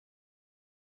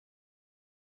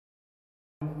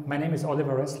My name is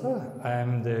Oliver Ressler.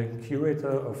 I'm the curator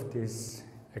of this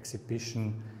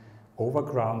exhibition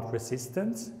Overground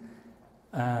Resistance,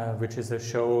 which is a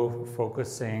show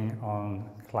focusing on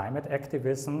climate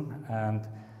activism and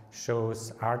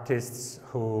shows artists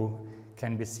who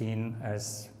can be seen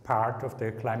as part of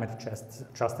the climate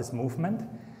justice movement.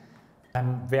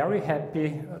 I'm very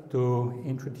happy to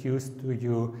introduce to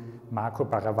you Marco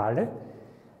Baravalle,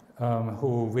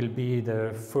 who will be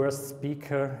the first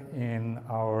speaker in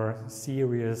our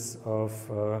series of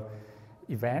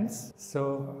events.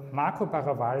 So Marco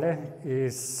Baravalle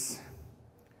is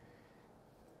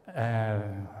a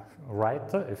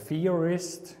writer, a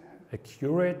theorist, a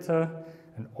curator,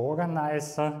 an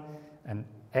organizer, an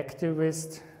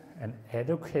activist, an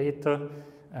educator,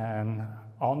 an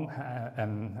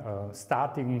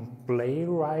starting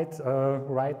playwright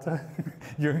writer.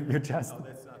 you just no,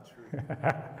 that's not true.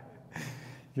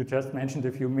 You just mentioned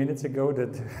a few minutes ago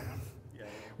that yeah.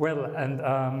 Well, and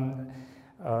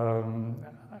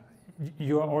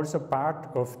you are also part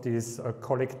of this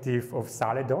collective of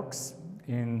Sale Docs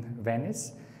in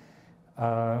Venice,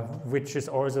 which is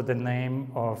also the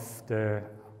name of the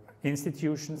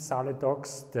institution Sale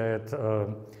Docs that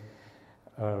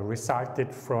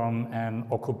resulted from an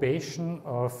occupation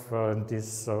of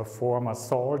this former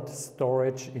salt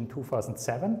storage in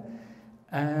 2007,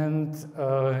 and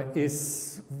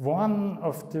is one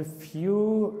of the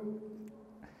few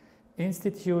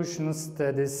institutions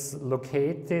that is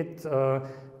located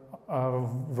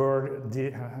where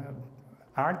the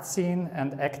art scene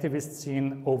and activist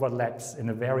scene overlaps in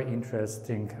a very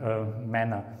interesting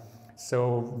manner.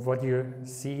 So what you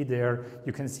see there,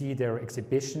 you can see their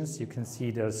exhibitions, you can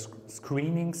see their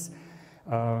screenings,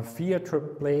 theater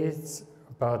plays,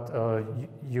 but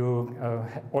you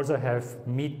also have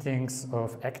meetings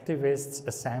of activists,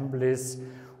 assemblies,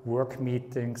 work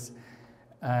meetings,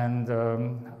 and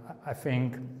I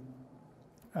think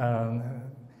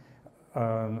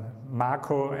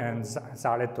Marco and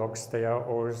Sale Docs, they are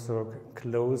also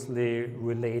closely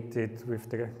related with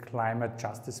the climate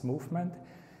justice movement.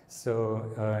 So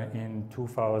in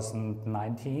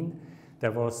 2019,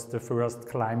 there was the first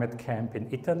climate camp in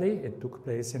Italy. It took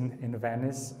place in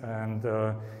Venice, and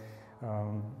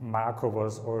Marco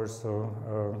was also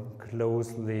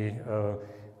closely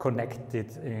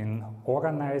connected in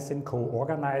organizing,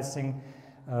 co-organizing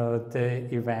the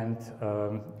event.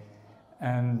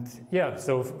 And yeah,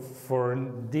 so for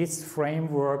this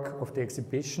framework of the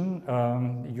exhibition,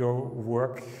 your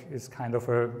work is kind of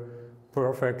a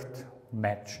perfect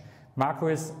match. Marco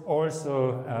is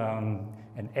also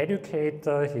an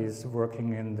educator. He's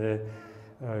working in the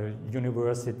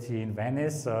university in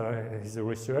Venice. He's a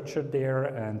researcher there,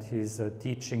 and he's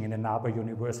teaching in another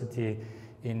university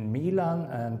in Milan.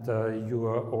 And you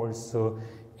are also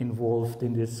involved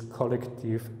in this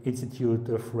collective Institute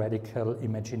of Radical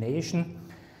Imagination.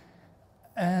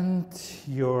 And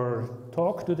your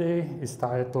talk today is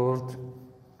titled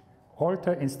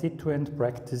Alter-instituent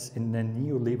Practice in the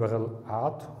Neoliberal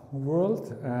Art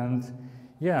World. And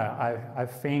yeah, I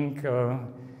think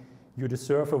you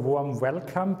deserve a warm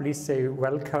welcome. Please say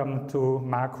welcome to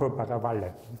Marco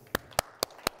Baravalle.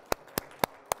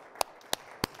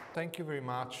 Thank you very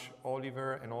much,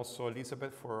 Oliver, and also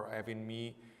Elizabeth, for having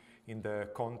me in the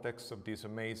context of this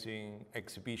amazing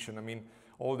exhibition. I mean,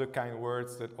 all the kind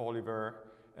words that Oliver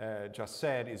just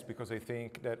said is because I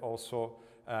think that also,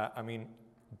 I mean,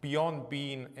 beyond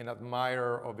being an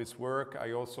admirer of his work,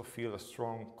 I also feel a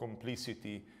strong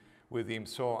complicity with him.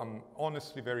 So I'm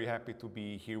honestly very happy to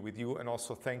be here with you, and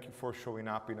also thank you for showing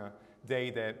up in a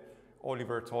day that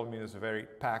Oliver told me is a very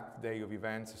packed day of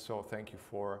events. So thank you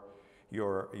for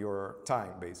your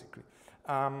time, basically.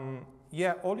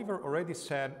 Yeah, Oliver already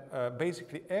said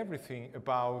basically everything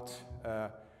about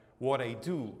what I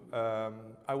do.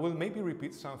 I will maybe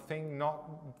repeat something, not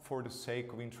for the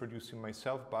sake of introducing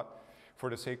myself, but for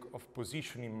the sake of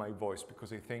positioning my voice,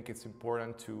 because I think it's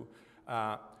important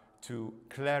to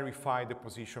clarify the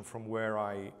position from where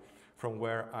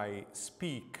I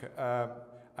speak. I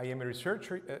am a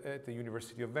researcher at the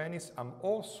University of Venice. I'm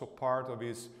also part of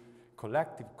this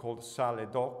collective called Sale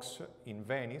Docs in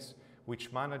Venice,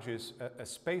 which manages a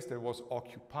space that was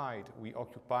occupied. We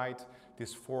occupied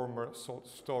this former salt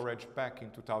storage back in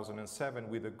 2007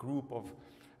 with a group of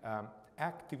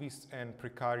activists and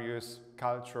precarious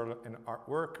cultural and art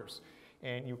workers.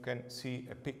 And you can see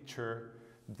a picture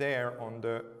there on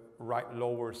the right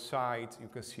lower side. You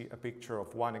can see a picture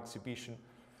of one exhibition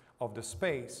of the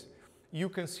space. You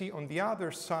can see on the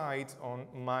other side, on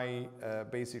my,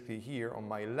 basically here on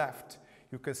my left,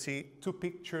 you can see two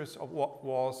pictures of what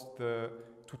was the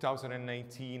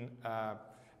 2019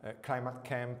 climate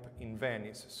camp in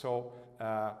Venice. So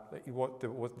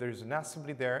there is an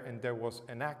assembly there, and there was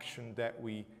an action that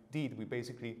we did. We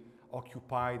basically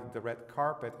occupied the red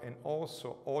carpet, and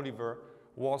also Oliver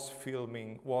was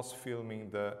filming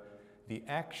the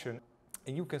action.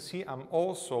 And you can see I'm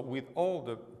also, with all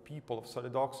the people of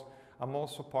Solid Dogs, I'm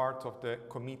also part of the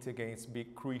Committee Against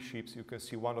Big Cruise Ships. You can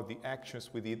see one of the actions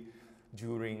we did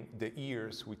during the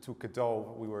years. We took a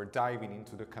dove, we were diving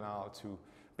into the canal to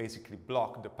basically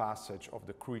block the passage of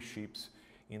the cruise ships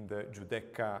in the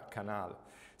Giudecca Canal.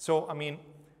 So, I mean,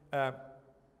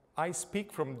 I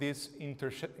speak from this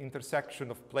intersection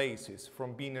of places,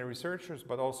 from being a researcher,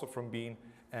 but also from being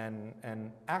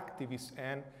an activist,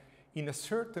 and in a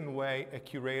certain way, a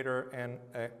curator and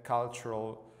a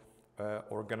cultural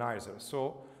organizer.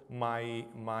 So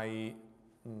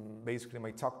basically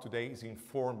my talk today is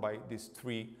informed by these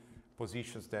three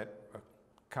positions that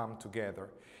come together.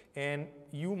 And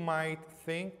you might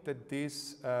think that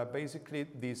this, basically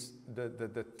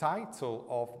the title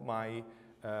of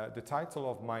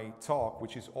my talk,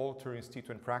 which is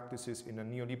Alter-instituent Practices in a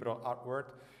Neoliberal Art World,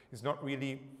 is not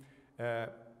really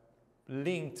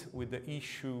linked with the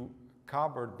issue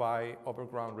covered by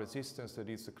Overground Resistance, that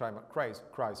is the climate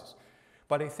crisis.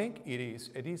 But I think it is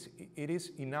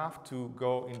enough to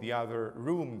go in the other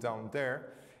room down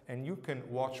there, and you can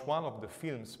watch one of the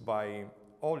films by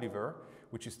Oliver,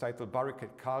 which is titled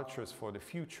Barricade Cultures for the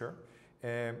Future,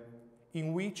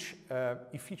 in which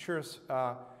he features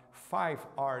 5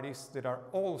 artists that are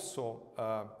also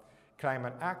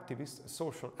climate activists,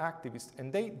 social activists,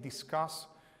 and they discuss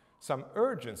some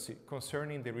urgency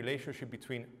concerning the relationship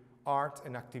between art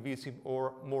and activism,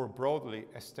 or more broadly,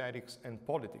 aesthetics and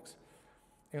politics.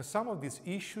 And some of these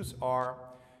issues are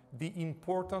the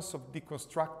importance of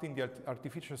deconstructing the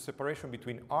artificial separation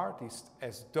between artists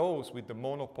as those with the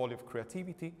monopoly of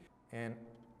creativity and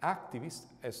activists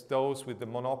as those with the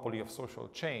monopoly of social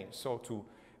change. So to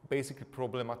basically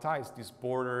problematize this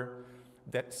border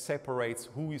that separates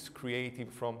who is creative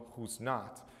from who's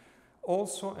not.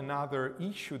 Also, another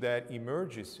issue that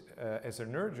emerges as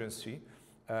an urgency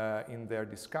in their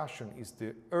discussion is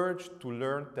the urge to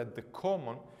learn that the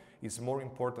common is more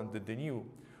important than the new.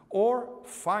 Or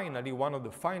finally, one of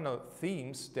the final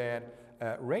themes that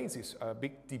raises a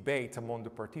big debate among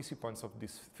the participants of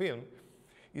this film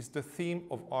is the theme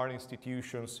of art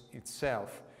institutions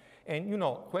itself. And you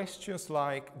know, questions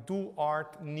like, do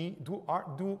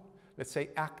let's say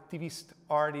activist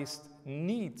artists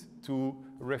need to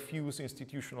refuse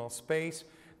institutional space?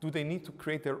 Do they need to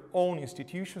create their own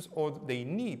institutions, or do they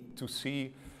need to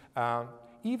see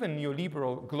even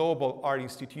neoliberal global art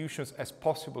institutions as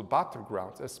possible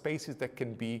battlegrounds, as spaces that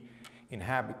can be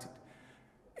inhabited?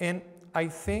 And I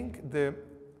think the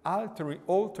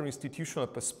alter-institutional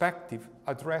perspective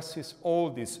addresses all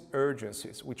these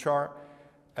urgencies, which are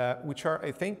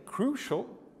I think, crucial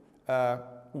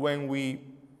when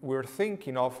we're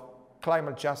thinking of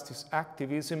climate justice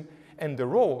activism and the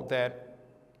role that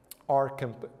art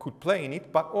could play in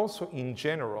it, but also in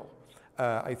general.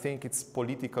 I think it's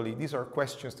politically, these are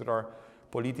questions that are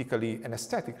politically and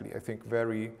aesthetically, I think,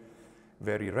 very,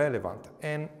 very relevant.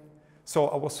 And so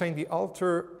I was saying the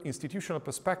alter-institutional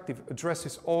perspective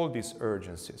addresses all these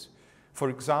urgencies. For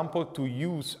example, to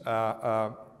use,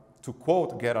 to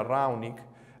quote Gerhard Raunig,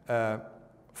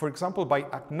 for example, by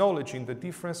acknowledging the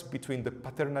difference between the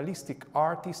paternalistic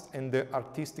artist and the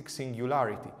artistic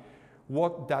singularity.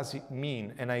 What does it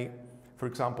mean? And for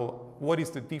example, what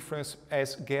is the difference,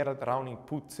 as Gerhard Raunig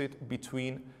puts it,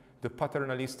 between the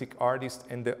paternalistic artist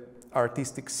and the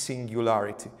artistic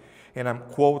singularity? And I'm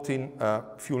quoting a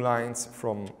few lines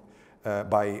from,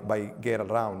 by Gerhard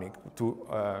Raunig,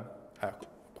 to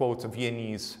quote a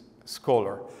Viennese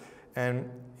scholar. And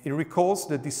it recalls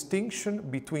the distinction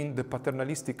between the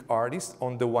paternalistic artist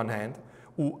on the one hand,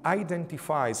 who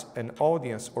identifies an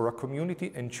audience or a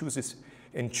community and chooses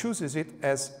it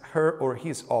as her or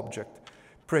his object,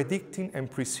 predicting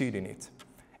and preceding it.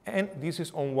 And this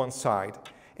is on one side.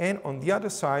 And on the other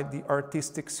side, the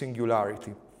artistic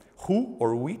singularity, who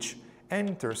or which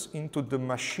enters into the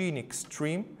machinic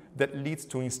stream that leads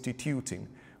to instituting,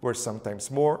 where sometimes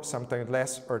more, sometimes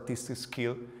less artistic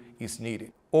skill is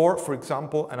needed. Or, for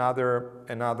example, another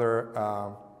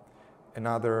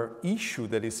issue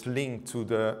that is linked to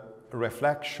the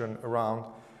reflection around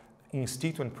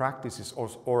instituent practices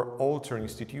or alter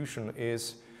institution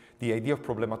is the idea of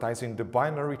problematizing the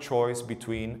binary choice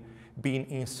between being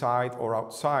inside or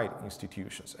outside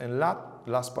institutions. And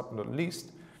last but not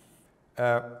least,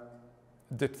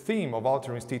 the theme of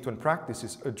alter-instituent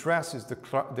practices addresses the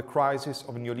crisis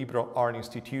of neoliberal art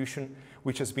institution,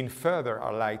 which has been further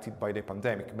highlighted by the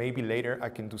pandemic. Maybe later I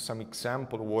can do some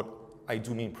example of what I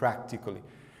do mean practically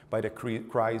by the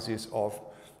crisis of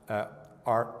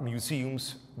art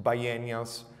museums,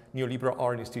 biennials, neoliberal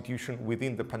art institution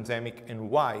within the pandemic, and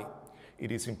why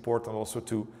it is important also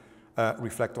to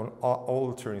reflect on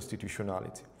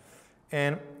alter-institutionality.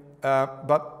 And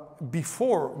but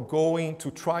before going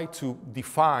to try to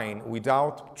define,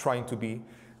 without trying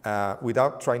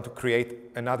to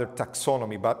create another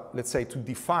taxonomy, but let's say to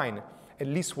define at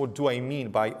least what do I mean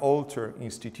by alter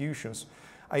institutions,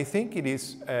 I think it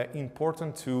is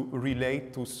important to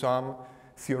relate to some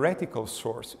theoretical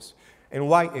sources. And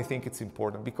why I think it's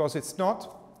important? Because it's not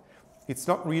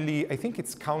really, I think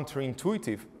it's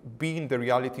counterintuitive, being the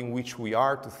reality in which we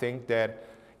are, to think that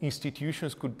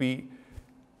institutions could be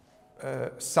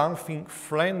something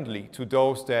friendly to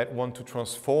those that want to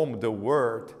transform the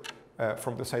world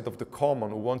from the side of the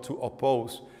common, who want to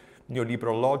oppose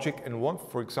neoliberal logic and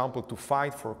want, for example, to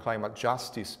fight for climate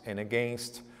justice and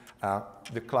against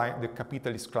the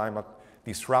capitalist climate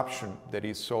disruption that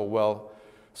is so well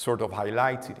sort of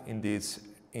highlighted in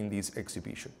this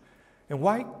exhibition. And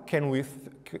why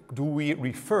do we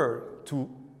refer to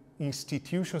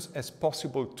institutions as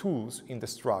possible tools in the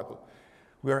struggle?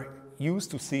 We are used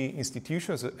to see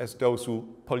institutions as those who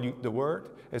pollute the world,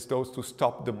 as those to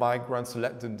stop the migrants,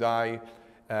 let them die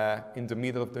in the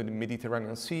middle of the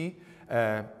Mediterranean Sea.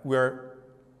 We're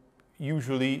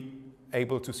usually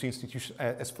able to see institutions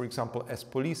as, for example, as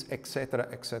police, etc.,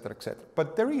 etc., etc.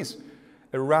 But there is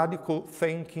a radical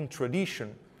thinking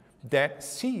tradition that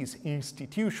sees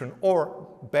institution, or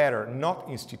better, not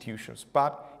institutions,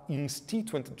 but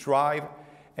instituent drive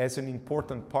as an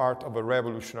important part of a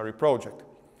revolutionary project.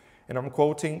 And I'm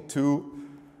quoting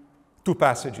two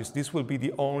passages. This will be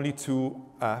the only two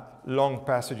long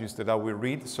passages that I will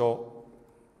read, so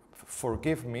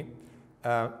forgive me.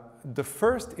 The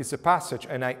first is a passage,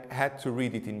 and I had to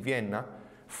read it in Vienna,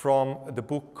 from the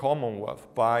book Commonwealth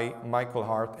by Michael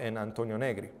Hart and Antonio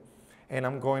Negri. And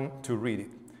I'm going to read it.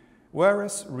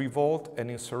 Whereas revolt and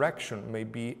insurrection may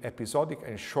be episodic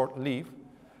and short-lived,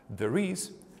 there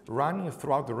is, running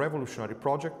throughout the revolutionary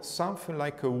project, something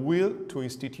like a will to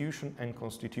institution and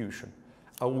constitution.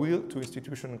 A will to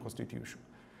institution and constitution.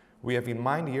 We have in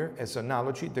mind here, as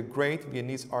analogy, the great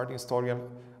Viennese art historian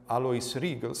Alois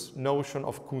Riegel's notion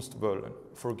of Kunstwollen,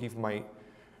 forgive my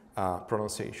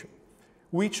pronunciation,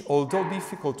 which, although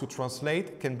difficult to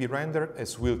translate, can be rendered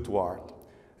as will to art.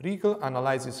 Riegel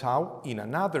analyzes how, in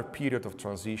another period of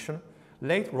transition,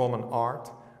 late Roman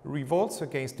art revolts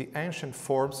against the ancient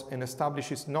forms and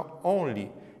establishes not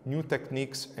only new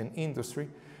techniques and industry,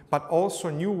 but also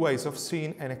new ways of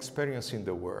seeing and experiencing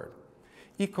the world.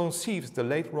 He conceives the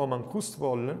late Roman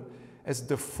Kunstwollen as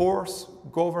the force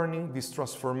governing this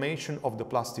transformation of the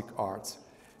plastic arts,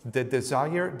 the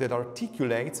desire that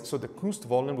articulates, so the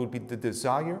Kunstwollen will be the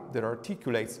desire that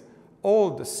articulates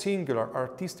all the singular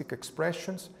artistic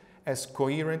expressions as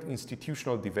coherent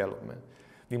institutional development,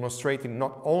 demonstrating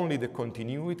not only the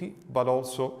continuity, but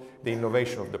also the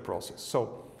innovation of the process.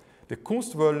 So, the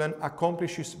Kunstwollen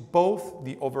accomplishes both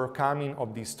the overcoming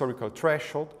of the historical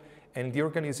threshold and the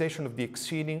organization of the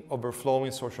exceeding,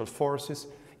 overflowing social forces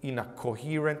in a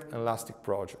coherent and lasting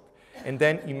project. And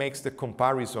then he makes the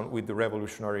comparison with the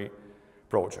revolutionary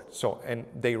project. So, and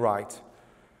they write,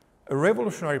 a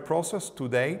revolutionary process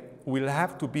today will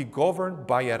have to be governed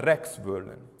by a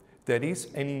Rechtswollen, that is,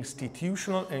 an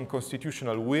institutional and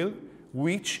constitutional will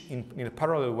which, in a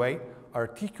parallel way,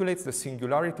 articulates the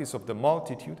singularities of the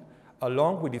multitude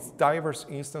along with its diverse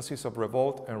instances of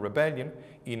revolt and rebellion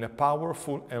in a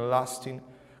powerful and lasting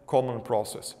common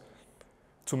process.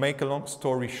 To make a long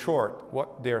story short,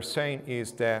 what they're saying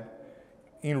is that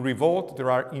in revolt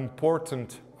there are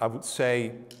important, I would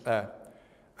say,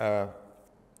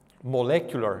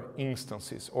 molecular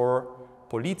instances or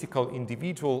political,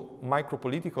 individual,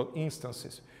 micropolitical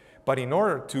instances. But in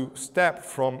order to step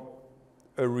from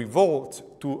a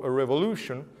revolt to a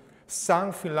revolution,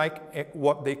 something like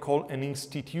what they call an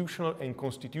institutional and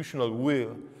constitutional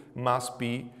will must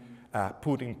be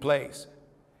put in place.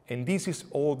 And this is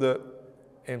all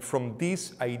and from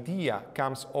this idea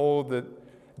comes all the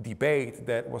debate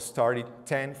that was started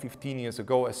 10, 15 years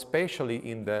ago, especially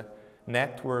in the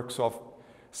networks of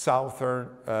southern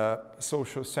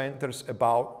social centers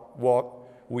about what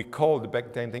we called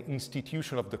back then the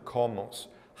institution of the commons,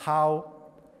 how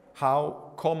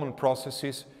common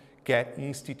processes get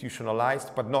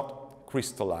institutionalized but not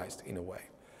crystallized in a way.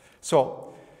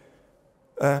 So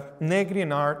Negri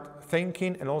and art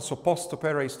thinking and also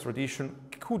post-operaist tradition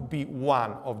could be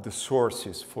one of the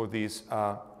sources for this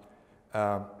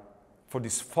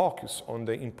focus on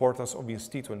the importance of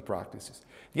instituent practices.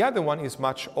 The other one is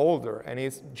much older, and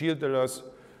it's Gilles Deleuze's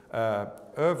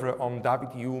oeuvre on David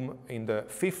Hume in the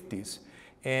 50s.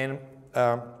 And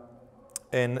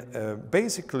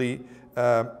basically,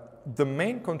 the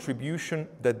main contribution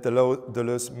that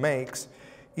Deleuze makes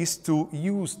is to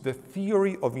use the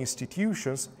theory of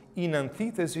institutions in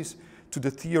antithesis to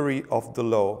the theory of the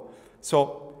law.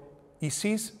 So he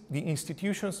sees the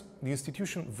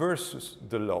institution versus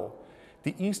the law.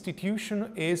 The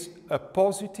institution is a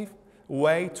positive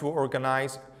way to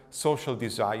organize social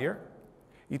desire.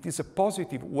 It is a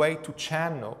positive way to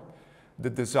channel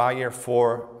the desire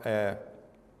for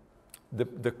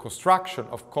the construction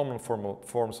of common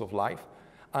forms of life,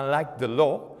 unlike the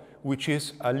law, which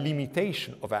is a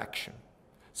limitation of action.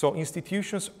 So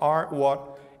institutions are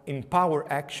what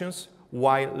empower actions,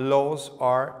 while laws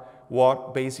are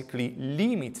what basically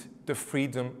limit the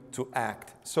freedom to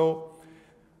act. So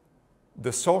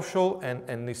the social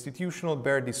and institutional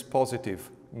bear this positive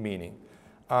meaning.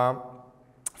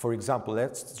 For example,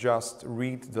 let's just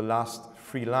read the last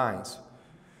 3 lines.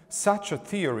 Such a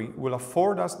theory will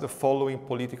afford us the following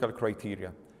political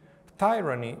criteria.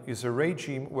 Tyranny is a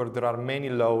regime where there are many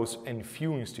laws and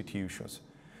few institutions.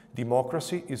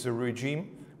 Democracy is a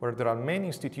regime where there are many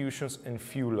institutions and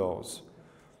few laws.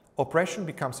 Oppression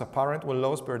becomes apparent when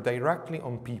laws bear directly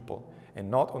on people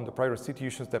and not on the private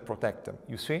institutions that protect them.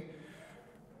 You see?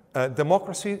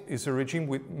 Democracy is a regime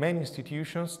with many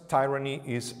institutions. Tyranny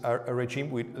is a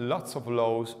regime with lots of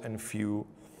laws and few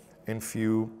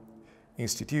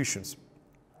institutions.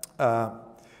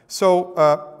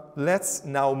 Let's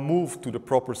now move to the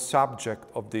proper subject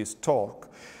of this talk.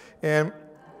 And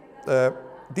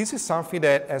this is something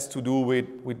that has to do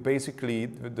with basically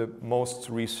the most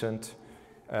recent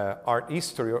art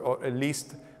history, or at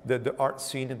least the art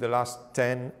scene in the last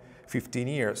 10, 15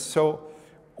 years. So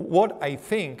what I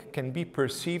think can be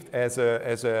perceived as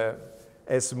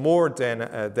more than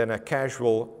a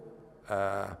casual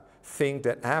thing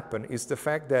that happened is the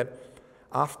fact that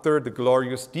after the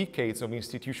glorious decades of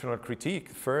institutional critique,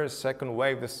 first, second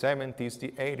wave, the 70s,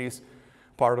 the 80s,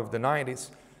 part of the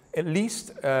 90s, at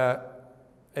least,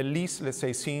 let's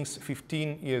say, since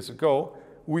 15 years ago,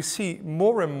 we see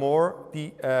more and more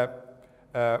the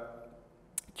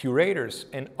curators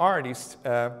and artists,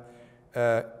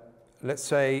 let's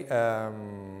say,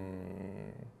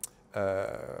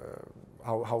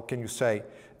 how can you say,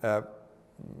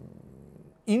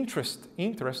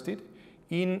 interested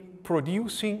in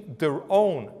producing their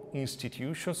own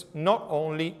institutions, not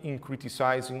only in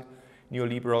criticizing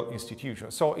neoliberal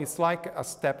institutions. So it's like a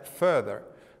step further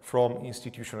from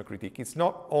institutional critique. It's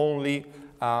not only,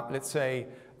 let's say,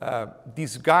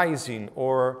 disguising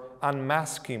or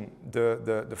unmasking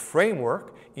the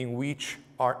framework in which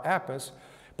art happens,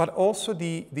 but also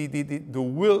the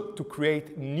will to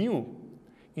create new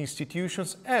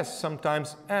institutions,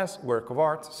 sometimes as work of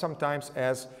art, sometimes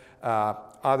as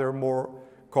other more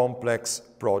complex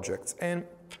projects. And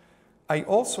I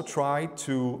also try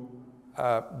to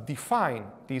define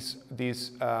this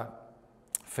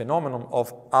phenomenon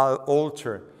of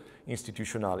alter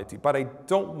institutionality, but I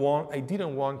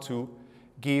didn't want to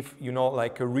give,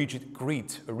 like a rigid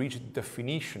grid, a rigid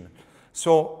definition.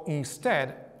 So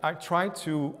instead, I tried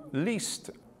to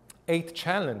list 8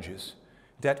 challenges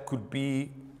that could be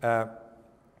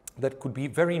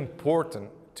very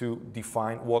important to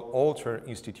define what alter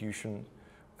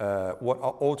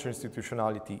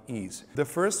institutionality is. The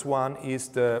first one is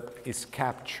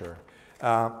capture.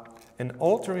 An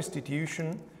alter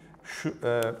institution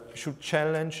should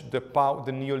challenge the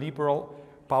neoliberal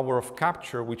power of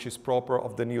capture, which is proper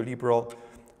of the neoliberal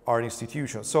art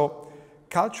institution. So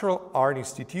cultural art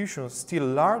institutions still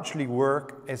largely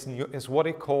work as what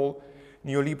I call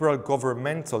neoliberal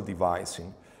governmental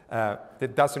devising.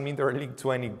 That doesn't mean they're linked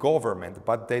to any government,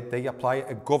 but they apply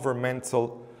a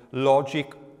governmental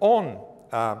logic on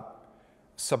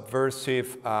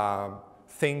subversive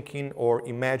thinking or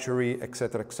imagery,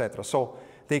 etc., etc. So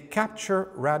they capture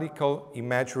radical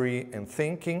imagery and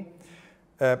thinking,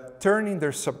 turning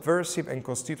their subversive and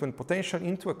constituent potential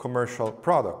into a commercial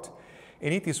product.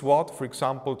 And it is what, for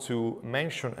example, to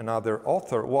mention another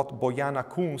author, what Bojana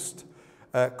Kunst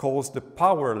calls the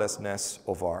powerlessness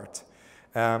of art.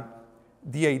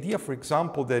 The idea, for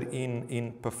example, that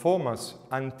in performance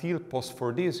until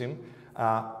post-Fordism,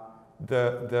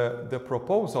 the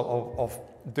proposal of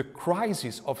the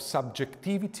crisis of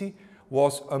subjectivity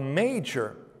was a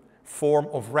major form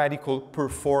of radical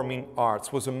performing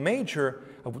arts, was a major,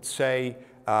 I would say,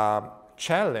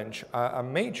 challenge, a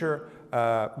major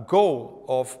goal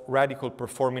of radical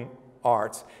performing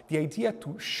arts, the idea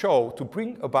to show, to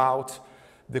bring about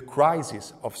the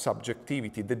crisis of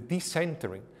subjectivity, the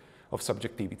decentering of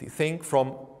subjectivity. Think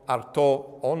from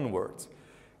Artaud onwards.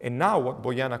 And now what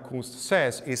Bojana Kunst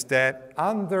says is that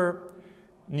under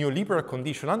neoliberal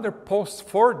condition, under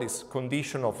post-Fordist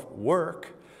condition of work,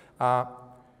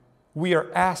 we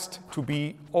are asked to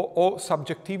be all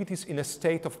subjectivities in a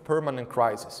state of permanent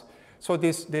crisis. So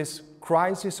this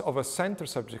crisis of a center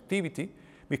subjectivity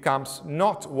becomes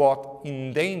not what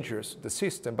endangers the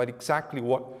system, but exactly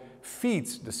what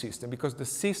feeds the system, because the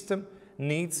system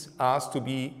needs us to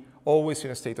be always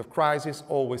in a state of crisis,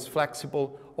 always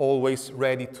flexible, always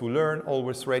ready to learn,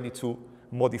 always ready to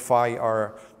modify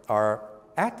our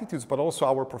attitudes, but also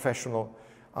our professional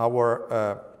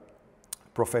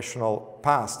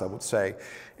past, I would say.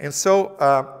 And so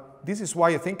this is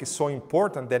why I think it's so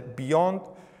important that beyond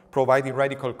providing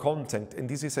radical content, and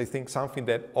this is, I think, something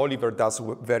that Oliver does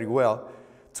very well,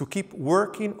 to keep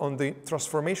working on the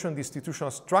transformation of the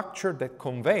institutional structure that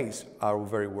conveys our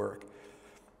very work.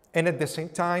 And at the same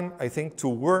time, I think to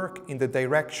work in the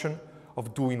direction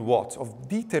of doing what? Of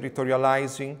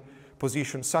deterritorializing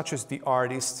positions such as the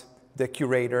artist, the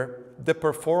curator, the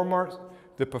performer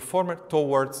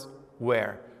towards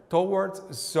where? Towards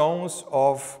zones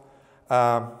of,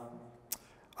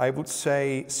 I would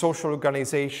say, social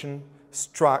organization,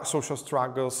 social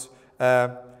struggles,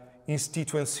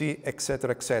 instituency,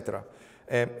 etc., etc.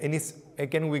 And it's,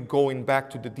 again, we're going back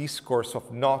to the discourse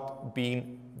of not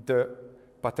being the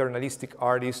paternalistic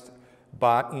artist,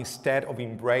 but instead of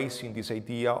embracing this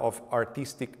idea of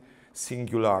artistic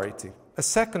singularity. A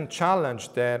second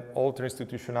challenge that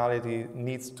alter-institutionality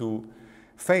needs to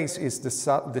face is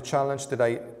the challenge that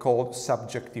I called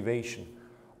subjectivation.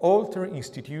 Alter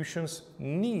institutions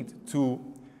need to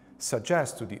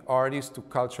suggest to the artists, to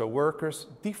cultural workers,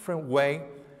 different way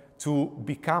to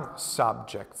become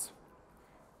subjects.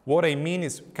 What I mean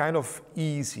is kind of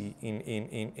easy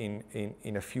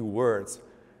in a few words.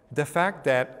 The fact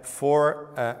that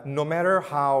no matter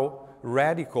how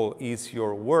radical is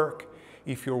your work,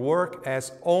 if your work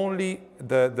has only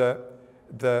the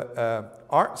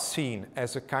art scene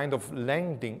as a kind of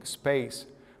landing space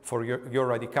for your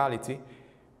radicality,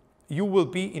 you will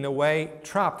be in a way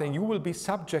trapped, and you will be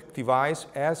subjectivized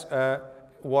as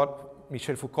what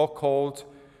Michel Foucault called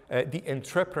the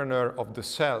entrepreneur of the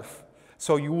self.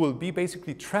 So you will be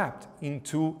basically trapped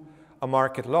into a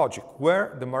market logic,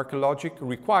 where the market logic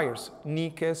requires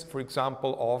niches, for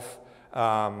example,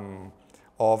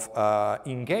 of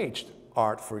engaged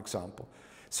art, for example.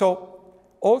 So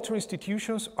alter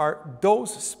institutions are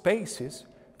those spaces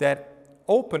that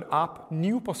open up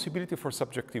new possibility for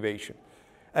subjectivation.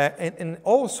 And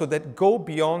also that go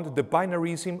beyond the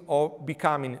binarism of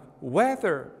becoming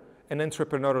whether an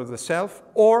entrepreneur of the self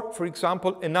or, for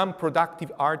example, an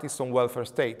unproductive artist on welfare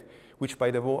state, which,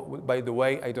 by the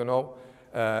way, I don't know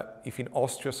if in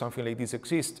Austria something like this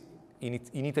exists. In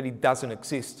Italy, it doesn't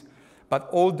exist. But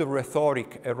all the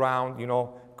rhetoric around,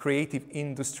 creative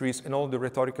industries and all the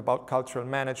rhetoric about cultural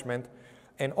management,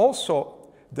 and also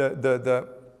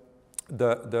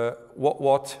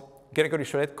what Gregory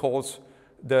Chalet calls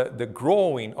the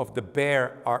growing of the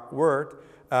bare art word,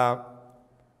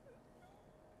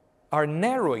 are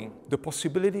narrowing the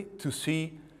possibility to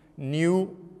see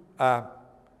new, I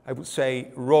would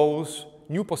say, roles,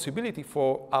 new possibility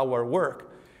for our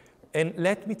work. And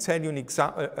let me tell you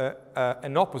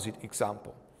an opposite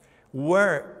example,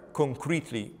 where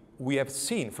concretely we have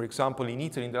seen, for example, in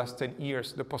Italy in the last 10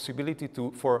 years, the possibility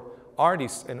for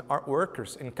artists and art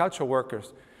workers and cultural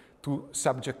workers to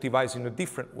subjectivize in a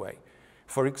different way.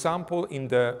 For example, in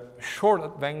the short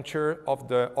adventure of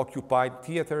the occupied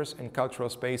theaters and cultural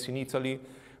space in Italy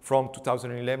from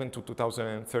 2011 to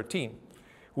 2013,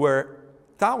 where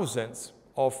thousands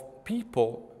of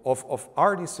people, of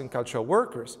artists and cultural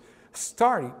workers,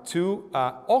 started to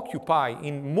occupy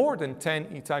in more than 10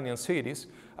 Italian cities,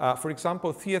 for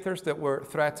example, theaters that were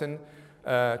threatened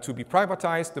to be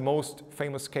privatized. The most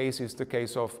famous case is the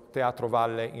case of Teatro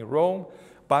Valle in Rome,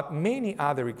 but many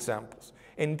other examples.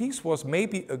 And this was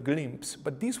maybe a glimpse,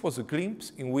 but this was a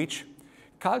glimpse in which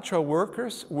cultural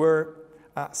workers were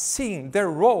seeing their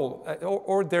role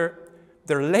or their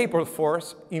labor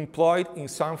force employed in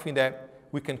something that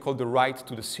we can call the right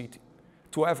to the city,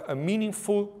 to have a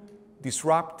meaningful,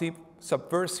 disruptive,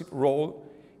 subversive role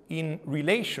in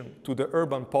relation to the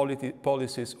urban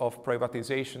policies of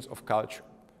privatizations of culture.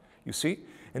 You see?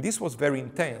 And this was very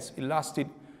intense. It lasted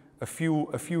a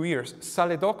few years.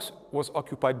 Salle d'Ox was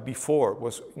occupied before,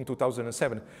 was in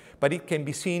 2007, but it can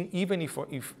be seen even if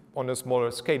on a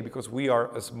smaller scale, because we are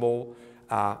a small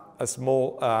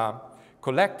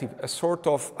collective, a sort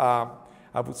of,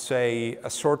 I would say, a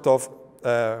sort of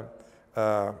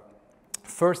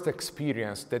first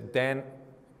experience that then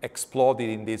exploded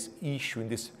in this issue, in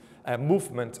this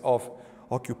movement of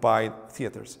occupied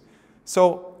theaters.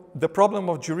 So the problem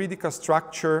of juridical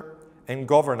structure and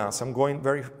governance, I'm going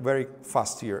very, very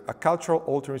fast here. A cultural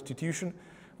alter institution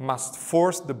must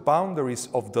force the boundaries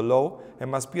of the law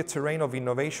and must be a terrain of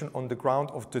innovation on the ground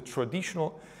of the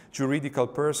traditional juridical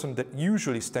person that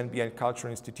usually stand behind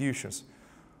cultural institutions.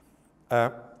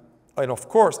 And of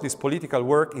course, this political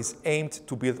work is aimed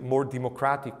to build more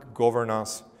democratic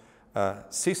governance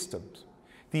systems.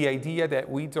 The idea that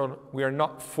we are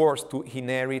not forced to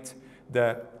inherit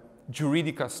the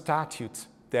juridical statutes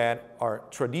that are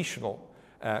traditional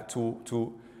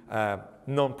to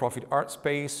non-profit art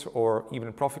space or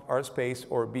even profit art space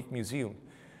or big museum.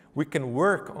 We can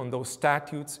work on those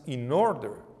statutes in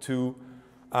order to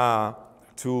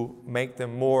make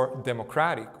them more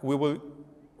democratic. We will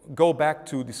go back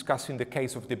to discussing the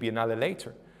case of the Biennale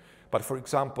later. But for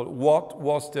example, what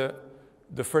was the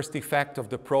first effect of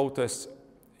the protests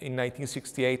in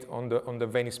 1968 on the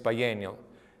Venice Biennial?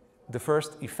 The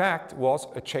first effect was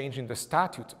a change in the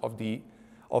statute of the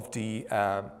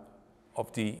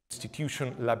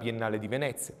institution La Biennale di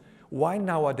Venezia. Why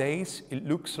nowadays it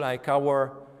looks like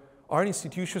our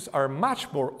institutions are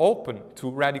much more open to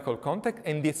radical contact,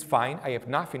 and it's fine. I have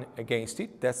nothing against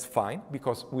it. That's fine,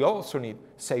 because we also need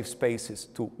safe spaces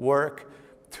to work,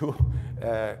 to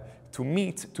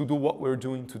meet, to do what we're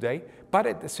doing today. But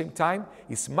at the same time,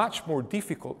 it's much more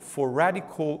difficult for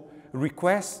radical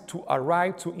requests to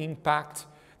arrive to impact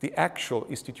the actual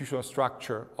institutional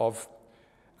structure of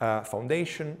a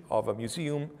foundation, of a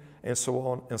museum, and so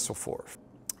on and so forth.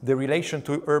 The relation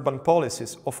to urban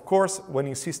policies. Of course, when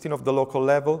insisting of the local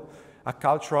level, a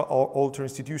cultural or alter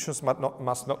institutions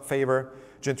must not favor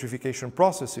gentrification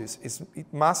processes.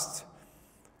 It must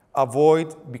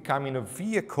avoid becoming a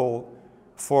vehicle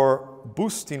for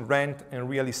boosting rent and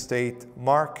real estate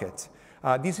market.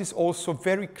 This is also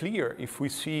very clear if we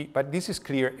see, but this is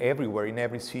clear everywhere in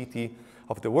every city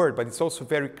of the world, but it's also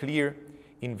very clear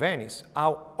in Venice.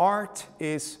 How art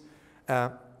is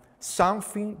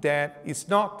something that is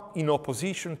not in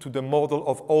opposition to the model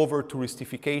of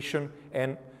over-touristification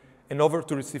and an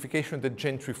over-touristification that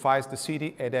gentrifies the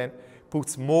city and then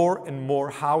puts more and more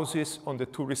houses on the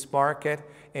tourist market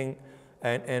and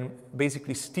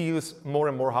basically steals more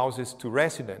and more houses to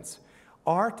residents.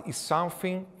 Art is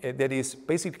something that is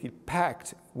basically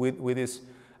packed with this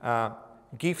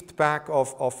gift pack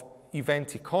of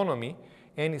event economy,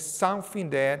 and it's something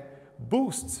that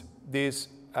boosts this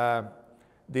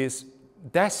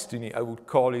destiny, I would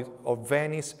call it, of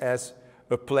Venice as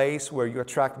a place where you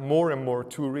attract more and more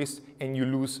tourists and you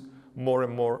lose more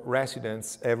and more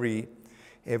residents every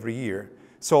year.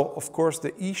 So, of course,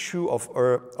 the issue of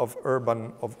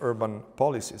urban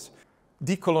policies.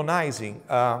 Decolonizing,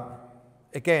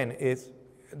 again, it's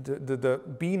the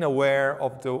being aware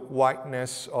of the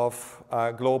whiteness of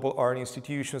global art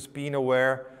institutions, being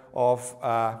aware of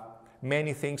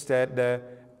many things that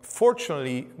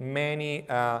fortunately many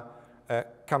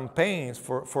campaigns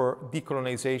for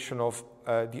decolonization of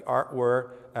the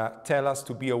artwork tell us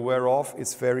to be aware of.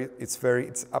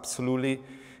 It's absolutely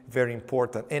very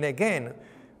important. And again,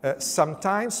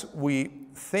 sometimes we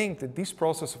think that this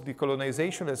process of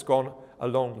decolonization has gone a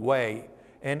long way.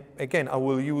 And again, I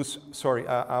will use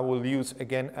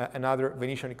again another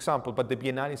Venetian example, but the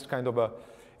Biennale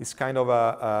is kind of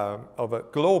a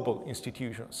global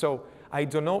institution. So I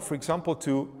don't know, for example,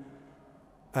 to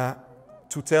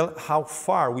tell how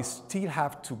far we still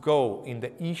have to go in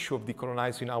the issue of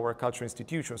decolonizing our cultural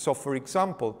institutions. So, for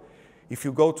example, if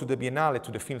you go to the Biennale,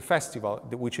 to the film festival,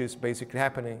 which is basically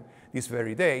happening these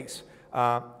very days,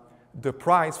 the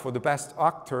prize for the best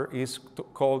actor is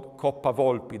called Coppa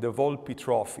Volpi, the Volpi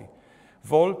Trophy.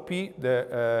 Volpi,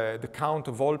 the Count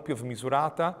Volpi of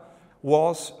Misurata,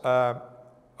 was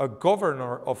a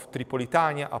governor of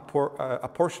Tripolitania, a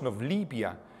portion of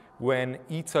Libya, when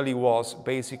Italy was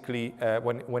basically,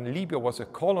 when Libya was a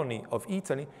colony of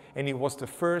Italy, and he was the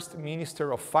first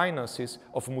minister of finances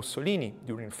of Mussolini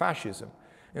during fascism.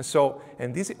 And so,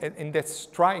 and that's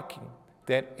striking,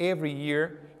 that every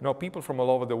year, people from all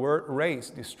over the world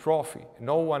raise this trophy.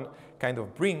 No one kind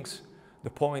of brings the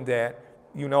point that,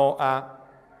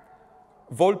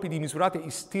 Volpi di Misurata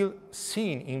is still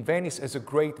seen in Venice as a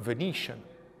great Venetian.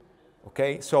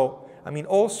 Okay, so I mean,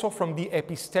 also from the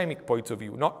epistemic point of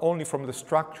view, not only from the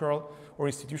structural or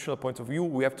institutional point of view,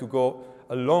 we have to go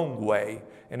a long way.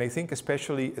 And I think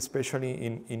especially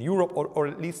in Europe, or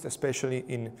at least especially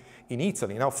in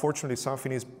Italy. Now, fortunately,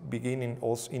 something is beginning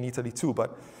also in Italy too,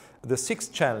 but the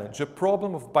sixth challenge, the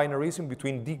problem of binarism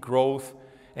between degrowth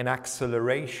and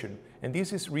acceleration. And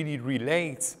this is really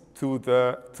relates to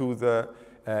the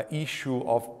issue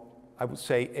of, I would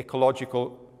say,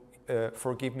 ecological,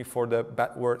 forgive me for the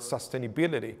bad word,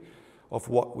 sustainability of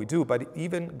what we do, but it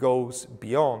even goes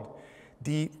beyond.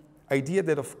 The idea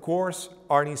that, of course,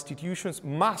 our institutions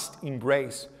must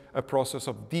embrace a process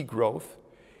of degrowth.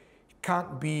 It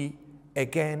can't be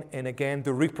again and again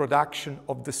the reproduction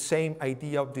of the same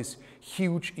idea of these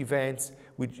huge events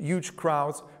with huge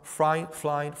crowds flying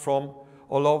from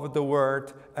all over the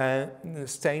world,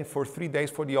 staying for 3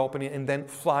 days for the opening and then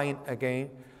flying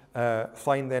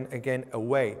then again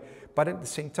away. But at the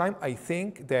same time, I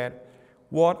think that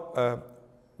what our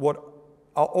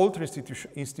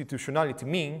alter-institutionality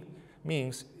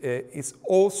means is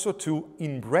also to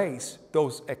embrace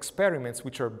those experiments,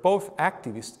 which are both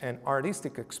activist and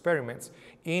artistic experiments,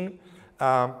 in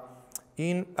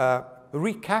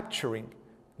recapturing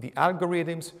the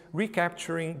algorithms,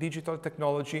 recapturing digital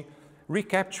technology,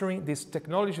 recapturing these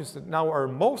technologies that now are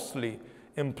mostly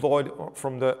employed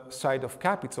from the side of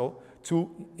capital to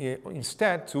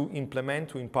instead to implement,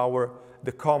 to empower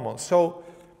the common. So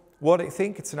what I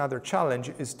think it's another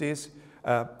challenge is this.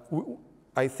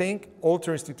 I think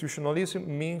alter-institutionalism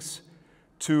means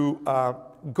to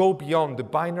go beyond the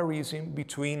binarism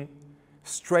between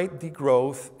straight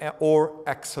degrowth or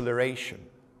acceleration.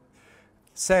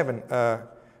 7,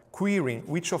 queering,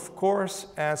 which of course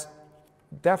has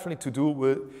definitely to do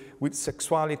with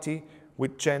sexuality,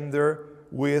 with gender,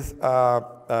 with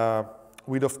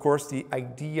of course the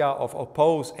idea of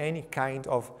oppose any kind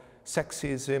of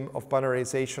sexism, of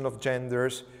binarization of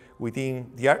genders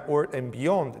within the art world and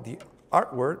beyond the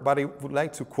art world. But I would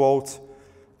like to quote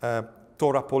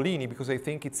Tora Polini, because I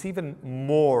think it's even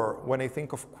more, when I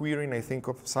think of queering, I think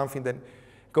of something that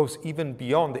goes even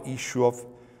beyond the issue of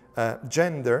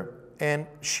gender. And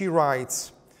she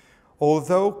writes,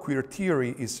 although queer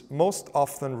theory is most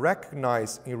often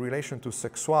recognized in relation to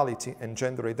sexuality and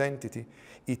gender identity,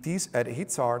 it is at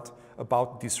its heart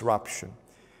about disruption.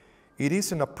 It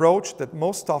is an approach that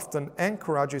most often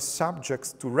encourages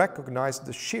subjects to recognize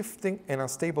the shifting and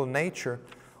unstable nature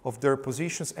of their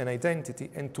positions and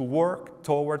identity, and to work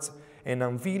towards an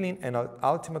unveiling and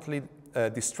ultimately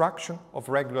destruction of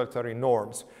regulatory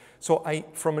norms. So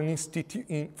from an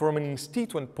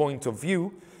instituent point of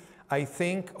view, I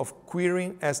think of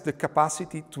queering as the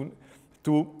capacity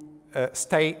to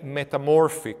stay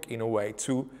metamorphic in a way,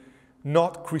 to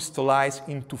not crystallize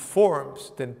into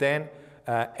forms that then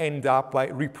end up by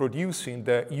reproducing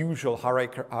the usual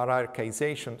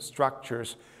hierarchization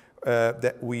structures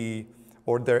that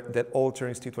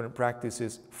alter-instituent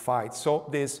practices fight. So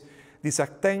this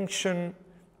attention,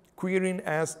 queering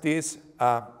as this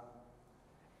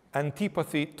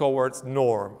antipathy towards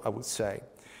norm, I would say.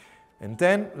 And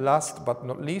then last but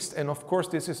not least, and of course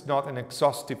this is not an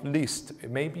exhaustive list,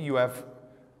 maybe you have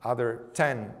other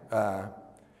 10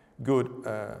 good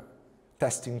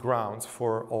testing grounds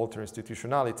for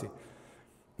alter-institutionality.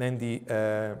 And the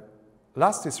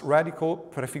last is what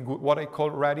I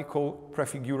call radical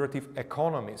prefigurative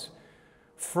economies.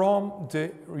 From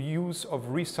the use of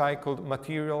recycled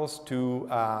materials to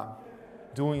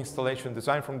do installation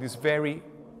design, from this very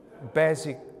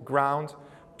basic ground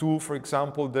to, for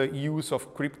example, the use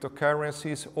of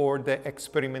cryptocurrencies or the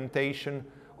experimentation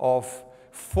of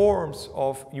forms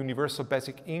of universal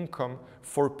basic income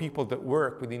for people that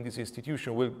work within this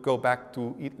institution. We'll go back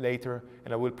to it later,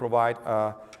 and I will provide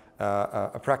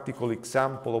a practical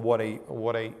example of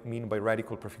what I mean by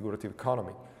radical prefigurative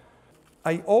economy.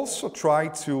 I also try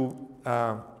to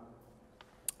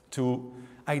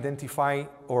identify,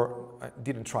 or I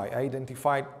didn't try, I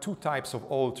identified 2 types of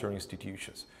alter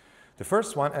institutions. The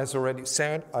first one, as already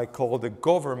said, I call the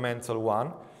governmental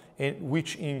one,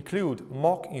 which include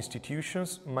mock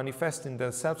institutions manifesting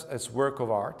themselves as work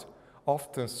of art,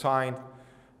 often signed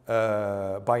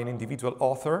by an individual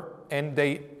author, and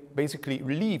they basically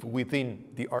live within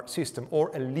the art system,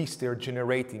 or at least they're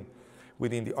generating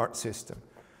within the art system.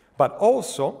 But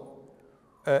also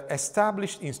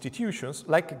established institutions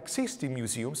like existing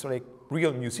museums, like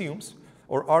real museums,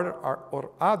 or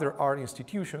other art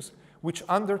institutions, which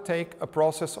undertake a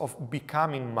process of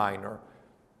becoming minor.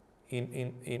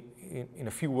 In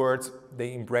a few words,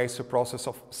 they embrace a process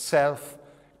of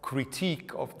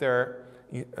self-critique of their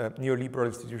neoliberal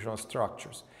institutional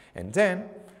structures. And then,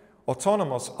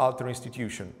 autonomous alter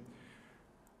institution.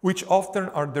 which often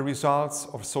are the results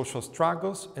of social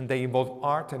struggles, and they involve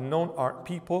art and non-art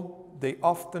people. They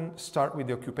often start with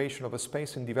the occupation of a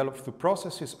space and develop through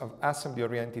processes of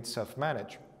assembly-oriented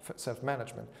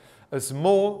self-management. A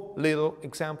small little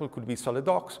example could be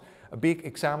Solidox. A big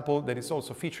example that is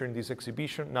also featured in this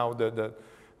exhibition, now the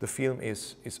film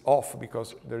is off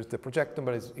because there's the projector,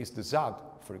 but is the ZAD,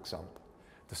 for example.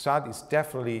 The ZAD is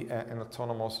definitely an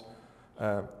autonomous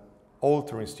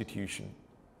alter institution.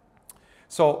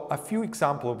 So a few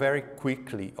examples very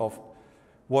quickly of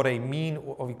what I mean,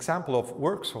 of example of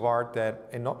works of art that,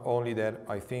 and not only that,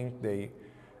 I think they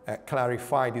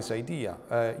clarify this idea.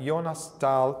 Jonas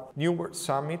Stahl New World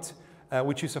Summit,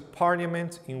 which is a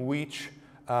parliament in which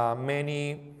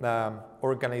many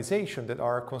organizations that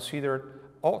are considered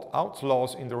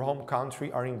outlaws in their home country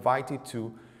are invited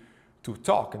to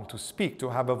talk and to speak, to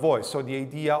have a voice. So the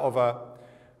idea of a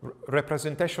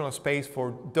representational space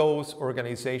for those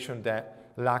organizations that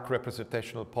lack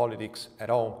representational politics at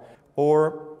home.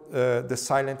 Or the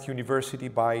Silent University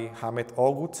by Hamed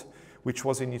Ogut, which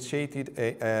was initiated,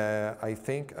 I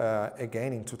think,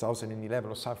 again in 2011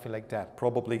 or something like that,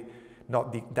 probably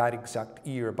not that exact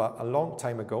year, but a long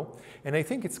time ago. And I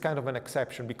think it's kind of an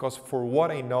exception because for what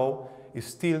I know, is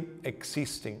still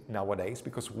existing nowadays,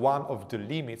 because one of the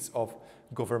limits of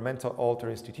governmental alter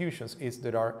institutions is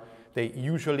that they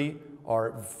usually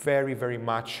are very, very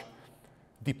much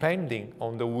depending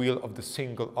on the will of the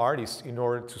single artist in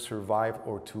order to survive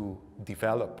or to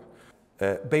develop.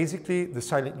 Basically, the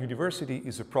Silent University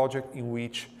is a project in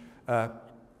which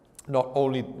not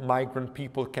only migrant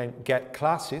people can get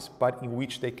classes, but in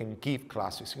which they can give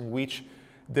classes, in which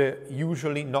the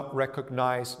usually not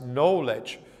recognized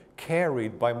knowledge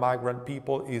carried by migrant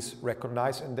people is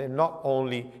recognized, and they're not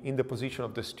only in the position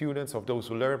of the students, of those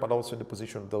who learn, but also in the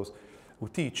position of those who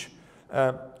teach.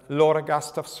 Laura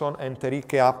Gustafsson and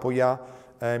Terike Apoya,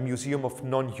 Museum of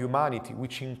Non-Humanity,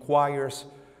 which inquires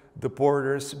the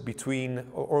borders between,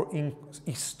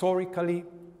 historically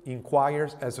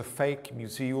inquires as a fake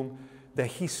museum the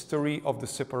history of the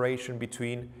separation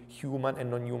between human and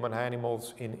non-human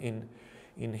animals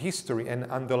in history, and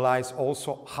underlies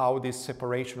also how this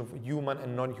separation of human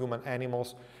and non-human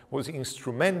animals was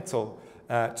instrumental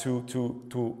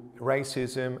to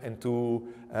racism and to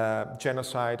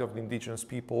genocide of the indigenous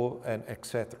people, and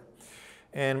etc.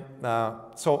 And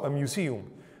so a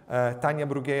museum. Tania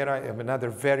Bruguera, another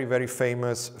very, very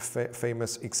famous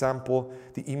example,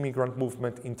 the Immigrant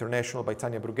Movement International by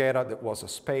Tania Bruguera, that was a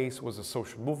space, was a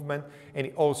social movement, and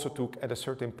it also took at a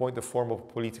certain point the form of a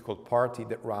political party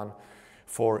that ran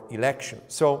for election.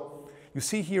 So you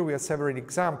see here we have several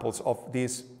examples of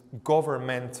these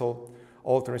governmental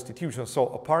alter institutions. So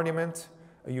a parliament,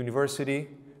 a university,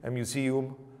 a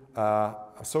museum, a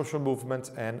social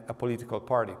movement, and a political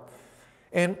party.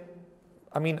 And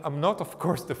I mean, I'm not, of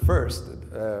course, the first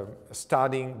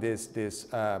studying these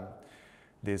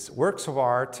works of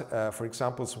art. For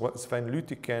example, Sven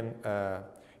Lüttiken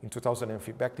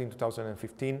back in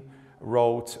 2015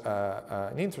 wrote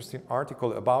an interesting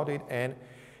article about it, and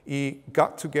he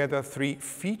got together 3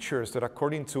 features that,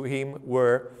 according to him,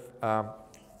 were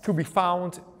to be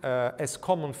found as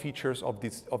common features of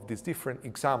these different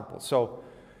examples. So,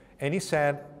 and he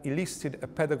said, he listed a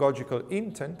pedagogical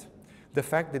intent, the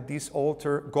fact that these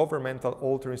governmental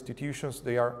alter institutions,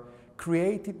 they are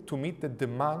created to meet the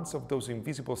demands of those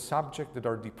invisible subjects that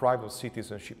are deprived of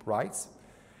citizenship rights,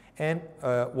 and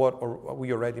what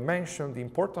we already mentioned, the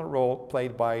important role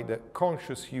played by the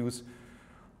conscious use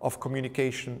of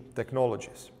communication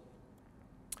technologies.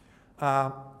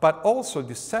 But also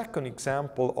the second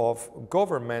example of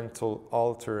governmental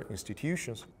alter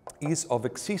institutions is of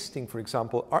existing, for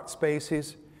example, art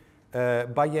spaces,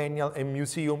 biennial, and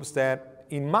museums that,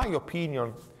 in my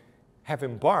opinion, have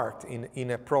embarked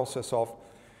in a process of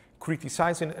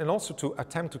criticizing and also to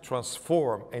attempt to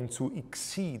transform and to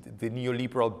exceed the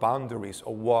neoliberal boundaries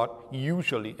of what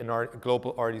usually a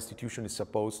global art institution is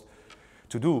supposed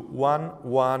to do.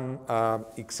 One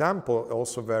example,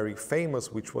 also very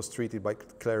famous, which was treated by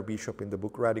Claire Bishop in the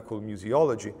book Radical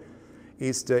Museology,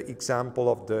 is the example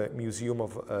of the Museum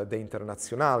of the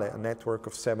Internazionale, a network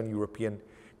of 7 European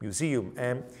museums.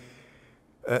 And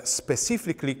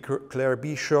specifically, Claire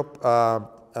Bishop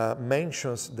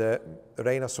mentions the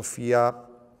Reina Sofia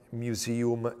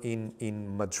Museum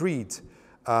in Madrid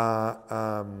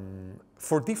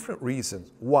for different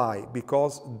reasons. Why?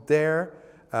 Because there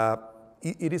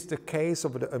it is the case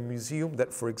of a museum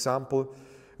that, for example,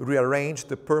 rearranged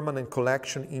the permanent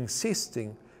collection,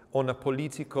 insisting on a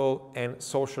political and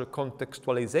social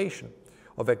contextualization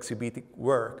of exhibiting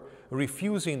work,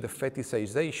 refusing the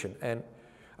fetishization. And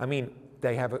I mean,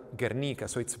 they have a Guernica,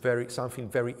 so it's something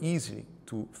very easy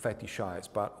to fetishize,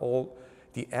 but all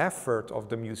the effort of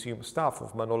the museum staff,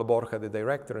 of Manolo Borja, the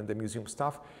director, and the museum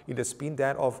staff, it has been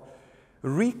that of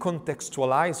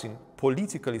recontextualizing,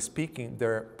 politically speaking,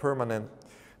 their permanent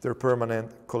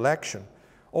collection.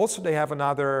 Also, they have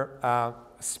another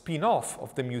spin-off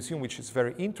of the museum, which is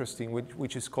very interesting,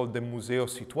 which is called the Museo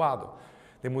Situado.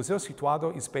 The Museo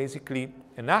Situado is basically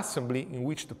an assembly in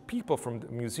which the people from the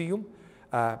museum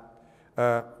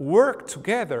work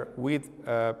together with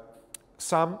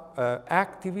some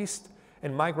activist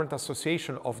and migrant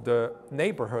association of the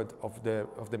neighborhood of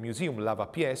the museum,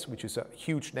 Lavapiés, which is a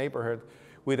huge neighborhood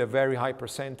with a very high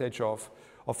percentage of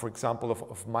for example,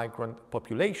 of migrant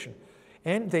population.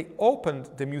 And they opened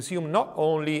the museum not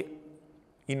only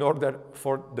in order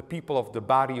for the people of the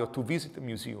barrio to visit the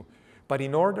museum, but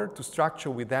in order to structure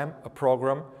with them a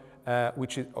program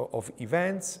which is of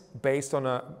events based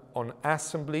on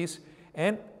assemblies.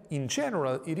 And in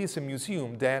general, it is a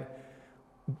museum that,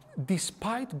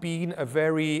 despite being a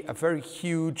very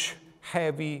huge,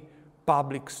 heavy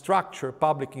public structure,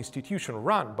 public institution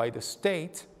run by the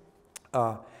state,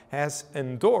 has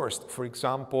endorsed, for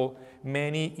example,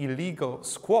 many illegal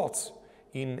squats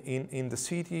in the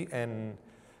city, and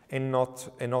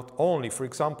not only. For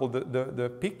example,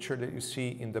 the picture that you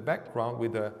see in the background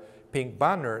with the pink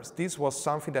banners, this was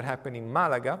something that happened in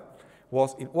Malaga.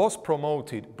 It was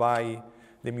promoted by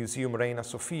the Museum Reina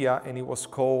Sofia, and it was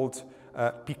called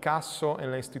Picasso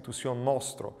en la institución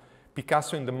Mostro,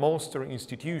 Picasso in the Monster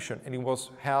institution, and it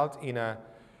was held in an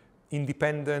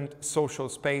independent social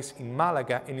space in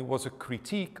Malaga, and it was a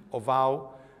critique of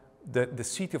how the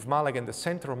city of Malaga and the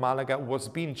center of Malaga was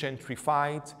being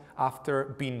gentrified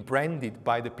after being branded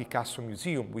by the Picasso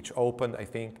Museum, which opened, I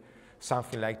think,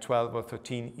 something like 12 or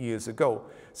 13 years ago.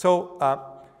 So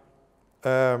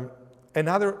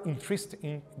another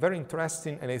very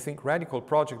interesting and I think radical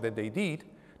project that they did,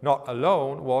 not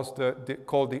alone, was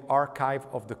called the Archive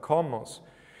of the Commons.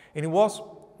 And it was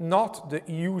not the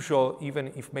usual,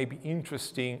 even if maybe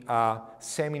interesting,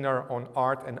 seminar on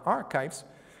art and archives,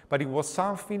 but it was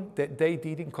something that they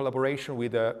did in collaboration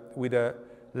with a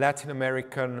Latin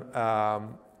American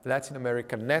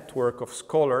network of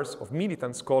scholars, of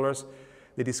militant scholars,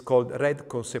 that is called Red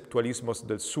Conceptualismos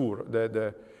del Sur,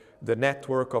 the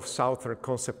network of Southern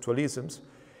conceptualisms.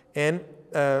 And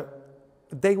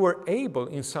they were able,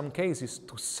 in some cases,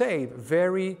 to save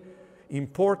very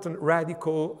important,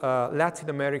 radical Latin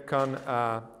American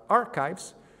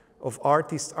archives, of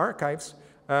artist archives,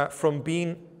 from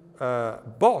being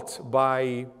bought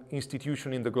by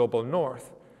institutions in the global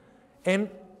north. And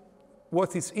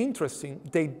what is interesting,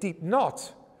 they did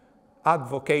not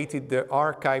advocate the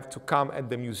archive to come at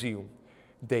the museum.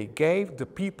 They gave the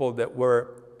people that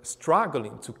were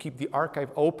struggling to keep the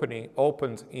archive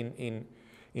opened in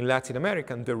Latin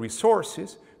America the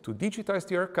resources to digitize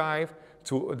the archive,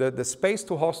 to the space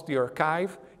to host the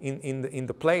archive in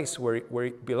the place where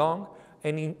it belonged,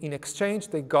 and in exchange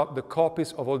they got the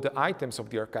copies of all the items of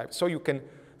the archive. So you can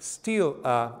still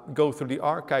go through the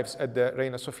archives at the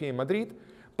Reina Sofia in Madrid,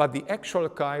 but the actual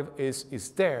archive is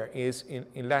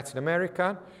in Latin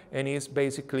America, and is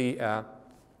basically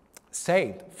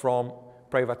saved from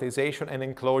privatization and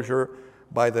enclosure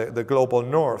by the global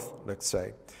north, let's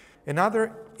say.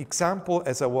 Another example,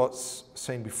 as I was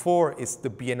saying before, is the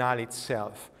Biennale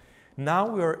itself. Now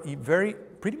we are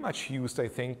pretty much used, I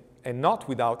think, and not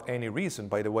without any reason,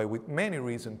 by the way, with many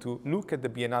reasons, to look at the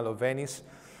Biennale of Venice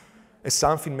as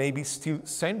something maybe still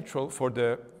central for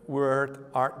the world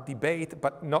art debate,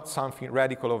 but not something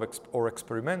radical or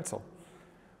experimental.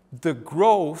 The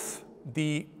growth,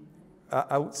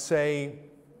 I would say,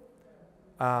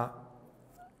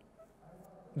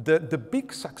 the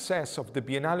big success of the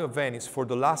Biennale of Venice for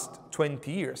the last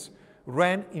 20 years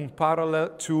ran in parallel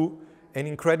to an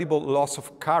incredible loss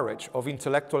of courage, of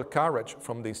intellectual courage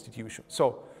from the institution.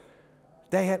 So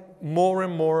they had more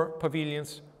and more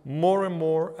pavilions, more and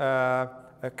more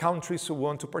countries who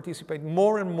want to participate,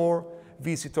 more and more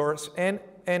visitors, and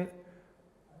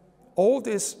all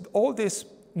this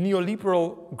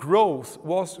neoliberal growth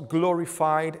was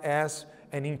glorified as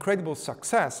an incredible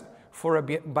success for a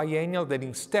biennial that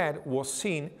instead was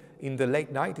seen in the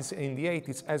late 90s and in the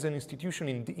 80s as an institution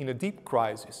in a deep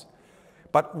crisis.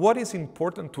 But what is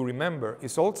important to remember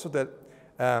is also that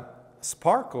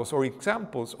sparkles or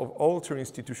examples of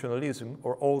alter-institutionalism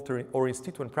or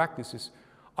alter-instituent practices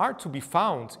are to be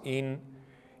found in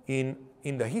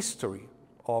the history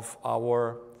of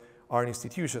our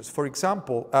institutions. For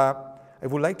example, I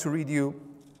would like to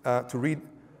read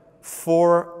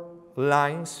 4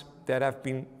 lines that have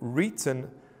been written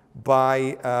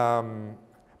by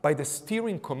by the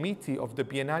steering committee of the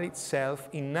Biennale itself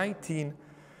in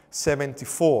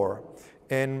 1974.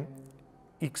 And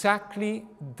exactly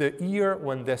the year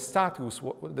when the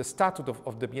statute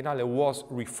of the Biennale was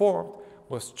reformed,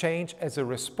 was changed as a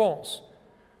response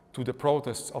to the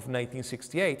protests of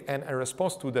 1968 and a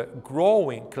response to the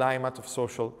growing climate of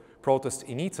social protest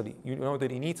in Italy. You know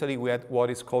that in Italy we had what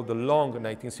is called the long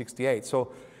 1968.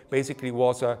 So basically it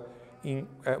was a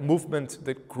movement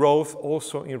that growth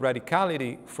also in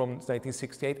radicality from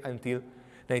 1968 until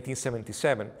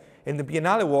 1977. And the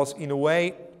Biennale was in a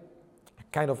way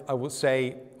kind of, I would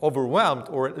say, overwhelmed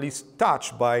or at least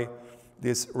touched by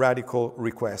this radical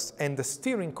request. And the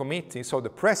steering committee, so the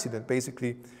president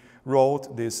basically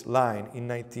wrote this line in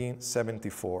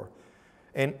 1974.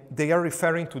 And they are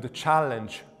referring to the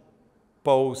challenge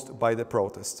posed by the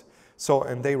protest. So,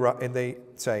 and they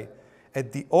say,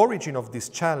 at the origin of this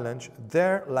challenge,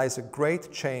 there lies a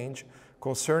great change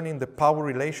concerning the power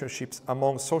relationships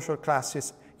among social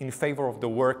classes in favor of the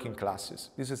working classes.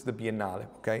 This is the Biennale,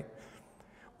 okay?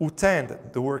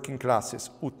 The working classes,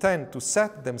 who tend to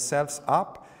set themselves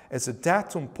up as a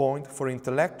datum point for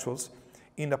intellectuals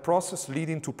in a process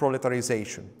leading to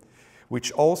proletarization,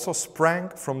 which also sprang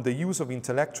from the use of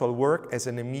intellectual work as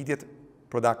an immediate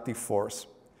productive force.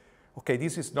 Okay,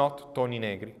 this is not Toni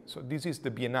Negri, so this is the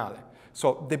Biennale.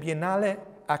 So the Biennale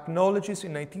acknowledges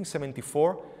in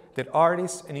 1974 that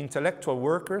artists and intellectual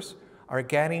workers are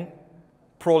getting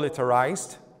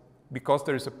proletarized because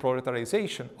there is a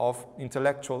proletarization of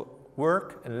intellectual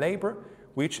work and labor,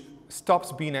 which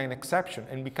stops being an exception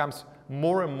and becomes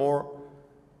more and more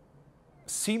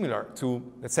similar to,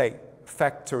 let's say,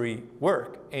 factory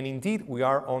work. And indeed, we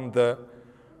are on the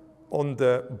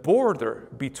border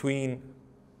between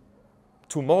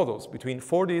two models, between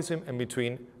Fordism and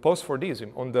between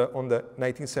post-Fordism, on the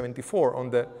 1974, on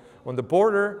the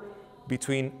border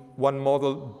between one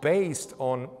model based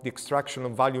on the extraction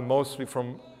of value mostly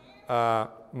from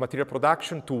material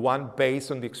production to one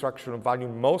based on the extraction of value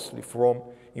mostly from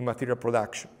immaterial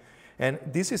production. And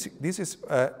this is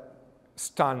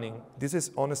stunning. This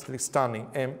is honestly stunning.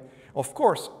 And of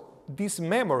course, this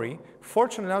memory,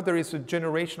 fortunately now there is a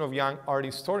generation of young art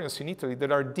historians in Italy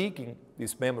that are digging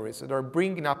these memories, that are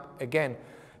bringing up again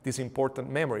this important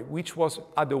memory, which was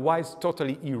otherwise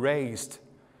totally erased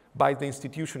by the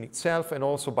institution itself and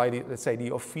also by the, let's say,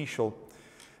 the official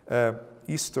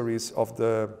histories of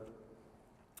the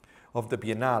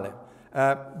Biennale.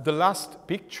 The last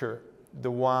picture,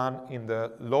 the one in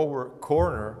the lower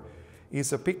corner,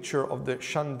 is a picture of the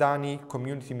Shandani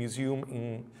Community Museum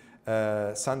in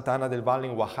Santa Ana del Valle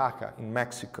in Oaxaca, in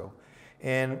Mexico.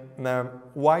 And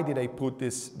why did I put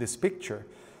this picture?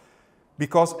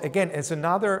 Because again, as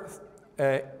another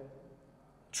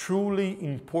truly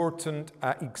important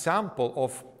example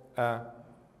of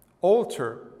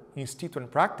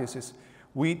alter-instituent practices,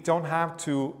 we don't have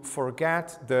to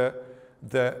forget the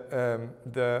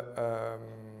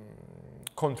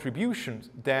contributions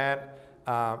that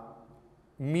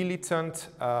militant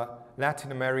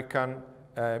Latin American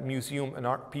museum and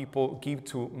art people give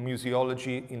to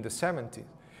museology in the 70s.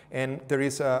 And there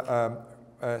is a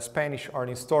Spanish art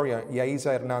historian,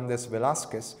 Yaiza Hernandez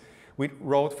Velázquez, which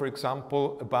wrote, for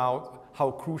example, about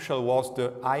how crucial was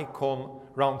the ICOM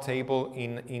roundtable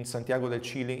in Santiago de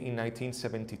Chile in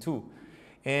 1972,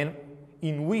 and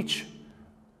in which,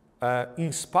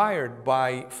 inspired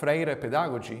by Freire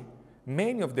pedagogy,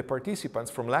 many of the participants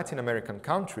from Latin American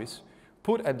countries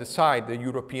put at the side the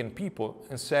European people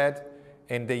and said,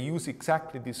 and they use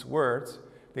exactly these words,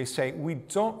 they say, we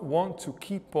don't want to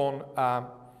keep on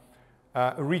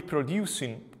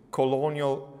reproducing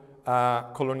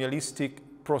colonialistic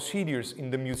procedures in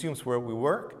the museums where we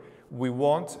work. We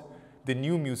want the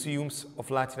new museums of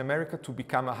Latin America to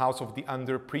become a house of the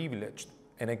underprivileged.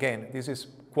 And again, this is,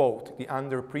 quote, the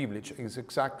underprivileged is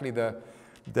exactly the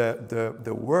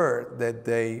word that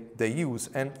they use.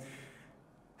 And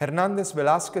Hernandez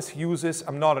Velázquez uses,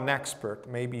 I'm not an expert,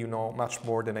 maybe you know much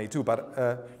more than I do, but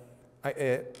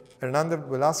Hernandez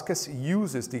Velázquez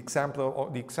uses the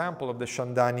example of the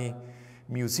Shandani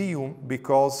Museum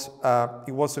because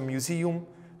it was a museum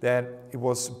that it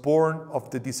was born of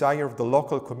the desire of the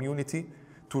local community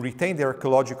to retain the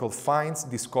archaeological finds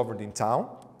discovered in town,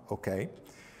 okay?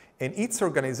 And its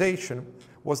organization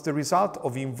was the result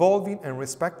of involving and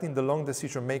respecting the long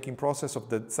decision-making process of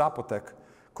the Zapotec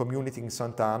community in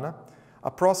Santa Ana,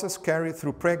 a process carried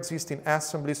through pre-existing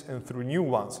assemblies and through new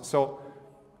ones. So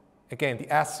again, the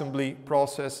assembly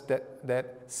process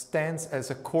that stands as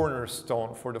a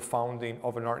cornerstone for the founding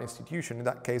of an art institution, in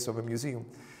that case of a museum.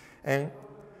 And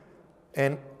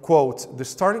And, quote, the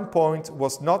starting point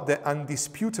was not the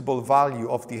undisputable value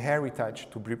of the heritage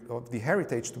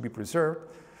to be preserved,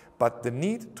 but the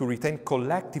need to retain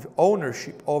collective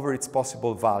ownership over its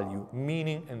possible value,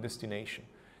 meaning and destination.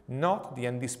 Not the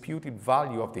undisputed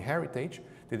value of the heritage.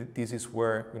 This is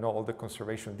where, you know, all the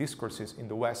conservation discourses in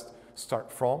the West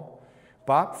start from,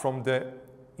 but from the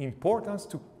importance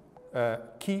to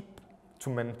to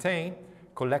maintain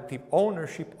collective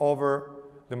ownership over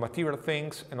the material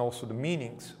things and also the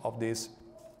meanings of these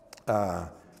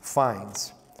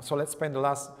finds. So let's spend the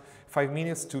last 5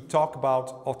 minutes to talk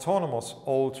about autonomous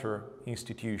alter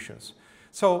institutions.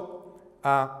 So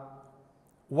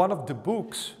one of the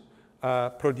books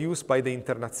produced by the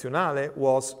Internazionale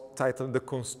was titled The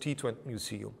Constituent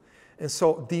Museum. And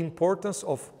so the importance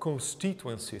of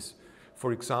constituencies,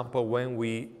 for example, when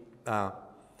we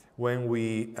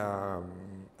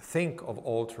think of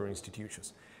alter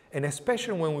institutions, and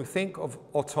especially when we think of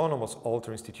autonomous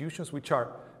alter institutions, which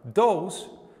are those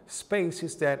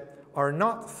spaces that are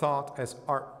not thought as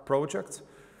art projects.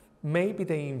 Maybe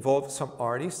they involve some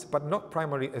artists, but not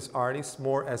primarily as artists,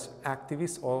 more as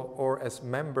activists or as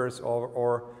members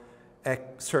or a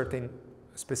certain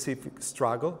specific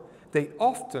struggle. They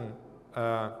often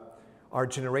are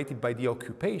generated by the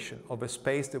occupation of a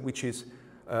space which is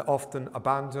often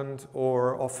abandoned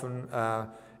or often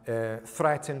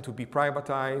threatened to be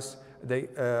privatized. They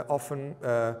often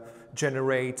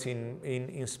generate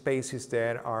in spaces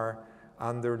that are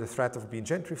under the threat of being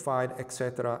gentrified,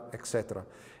 etc., etc.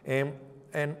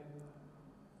 And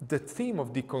the theme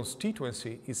of the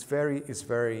constituency is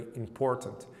very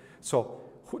important. So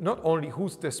not only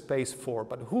who's the space for,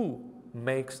 but who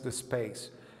makes the space,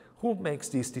 who makes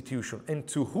the institution, and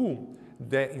to whom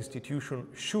the institution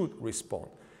should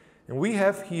respond. And we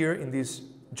have here in this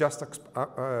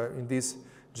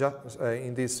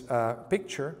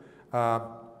picture,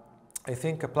 I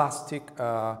think, a plastic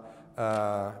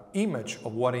image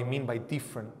of what I mean by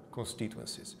different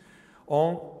constituencies.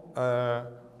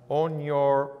 On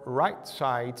your right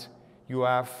side, you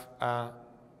have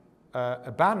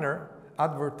a banner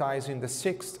advertising the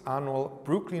 6th annual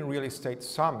Brooklyn Real Estate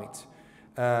Summit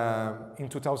in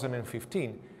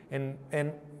 2015.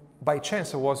 And by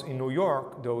chance, I was in New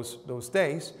York those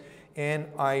days, and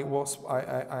I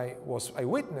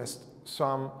witnessed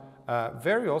some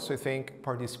very also, I think,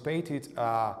 participated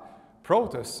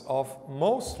protests of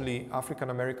mostly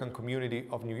African-American community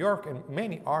of New York and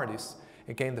many artists.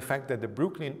 Again, the fact that the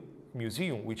Brooklyn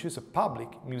Museum, which is a public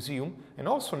museum and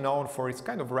also known for its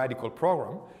kind of radical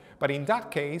program, but in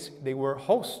that case, they were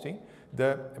hosting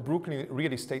the Brooklyn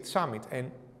Real Estate Summit.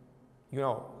 And, you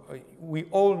know, we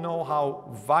all know how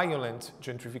violent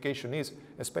gentrification is,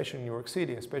 especially in New York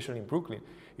City, especially in Brooklyn.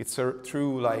 It's a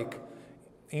true, like,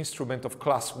 instrument of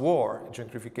class war,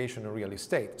 gentrification in real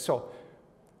estate. So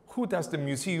who does the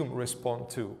museum respond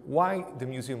to? Why the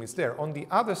museum is there? On the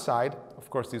other side, of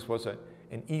course, this was an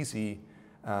easy,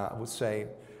 I would say,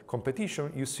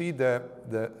 competition. You see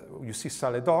you see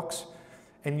Sale Docks,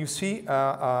 and you see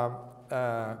a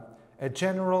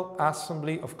General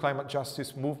Assembly of Climate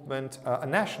Justice Movement, a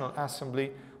National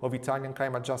Assembly of Italian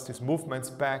Climate Justice Movements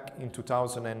back in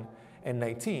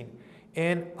 2019.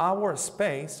 And our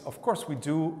space, of course, we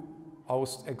do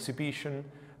host exhibitions,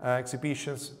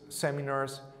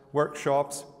 seminars,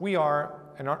 workshops. We are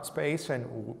an art space, and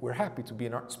we're happy to be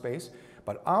an art space.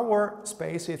 But our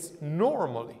space is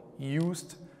normally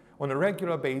used on a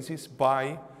regular basis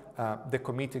by the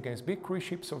Committee Against Big Cruise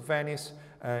Ships of Venice,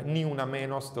 Ni Una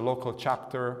Menos, the local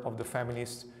chapter of the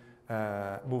feminist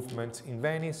movement in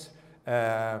Venice,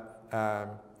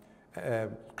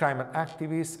 climate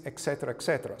activists, etc.,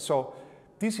 etc. So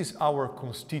this is our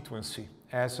constituency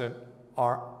as an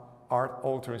art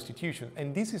alter institution.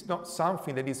 And this is not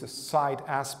something that is a side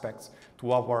aspect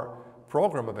to our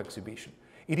program of exhibition.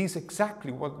 It is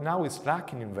exactly what now is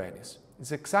lacking in Venice.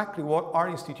 It's exactly what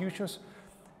art institutions,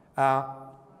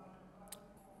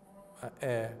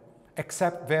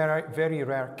 except very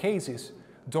rare cases,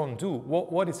 don't do.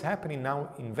 What is happening now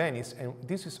in Venice, and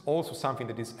this is also something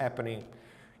that is happening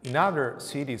in other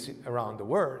cities around the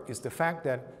world, is the fact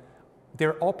that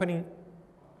they're opening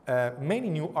many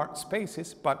new art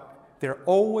spaces, but they're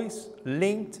always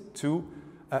linked to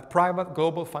private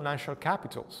global financial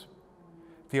capitals.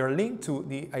 They are linked to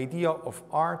the idea of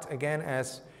art, again,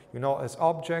 as, you know, as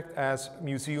object, as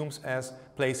museums, as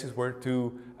places where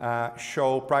to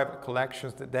show private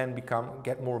collections that then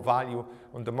get more value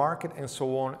on the market, and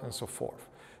so on and so forth.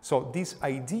 So this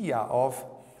idea of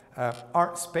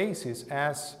art spaces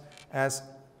as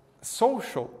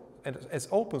social as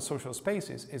open social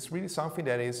spaces is really something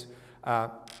that is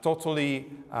totally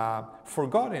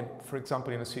forgotten, for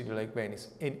example, in a city like Venice.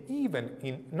 And even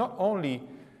in, not only,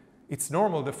 it's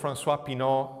normal that Francois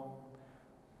Pinault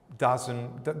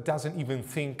doesn't even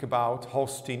think about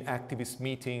hosting activist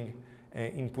meeting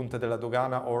in Punta della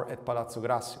Dogana or at Palazzo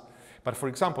Grassi. But for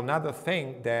example, another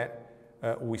thing that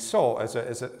we saw as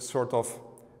a sort of,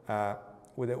 that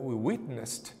we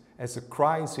witnessed as a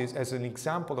crisis, as an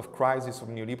example of crisis of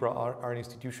neoliberal art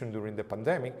institution during the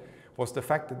pandemic, was the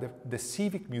fact that the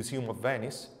Civic Museum of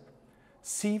Venice,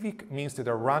 civic means that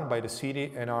are run by the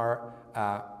city and are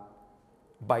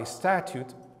by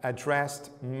statute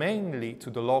addressed mainly to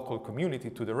the local community,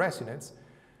 to the residents.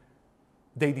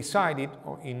 They decided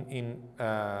in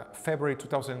February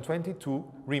 2020 to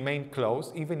remain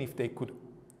closed, even if they could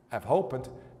have hoped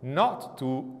not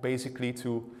to basically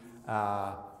to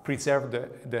preserve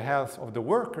the health of the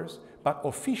workers, but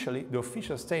officially, the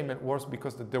official statement was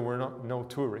because there were no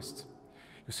tourists.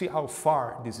 You see how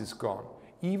far this is gone.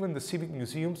 Even the civic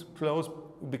museums closed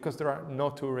because there are no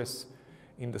tourists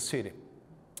in the city.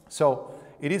 So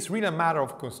it is really a matter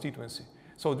of constituency.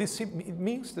 So it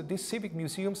means that these civic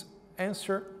museums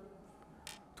answer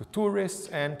to tourists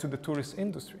and to the tourist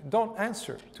industry, don't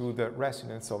answer to the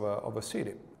residents of a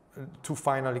city. Two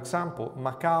final examples.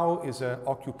 Macau is an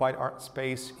occupied art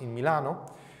space in Milano,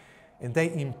 and they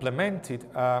implemented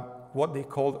what they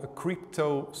called a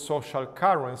crypto social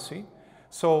currency.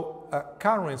 So a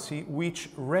currency which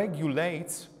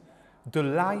regulates the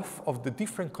life of the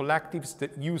different collectives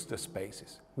that use the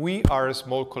spaces. We are a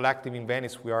small collective in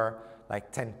Venice, we are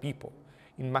like 10 people.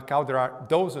 In Macau there are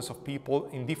dozens of people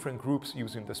in different groups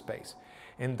using the space.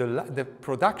 And the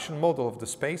production model of the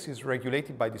space is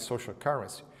regulated by the social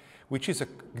currency, which is a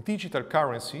digital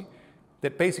currency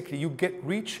that basically you get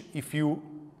rich if you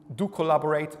do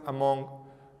collaborate among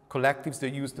collectives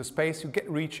that use the space, you get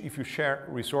rich if you share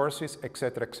resources,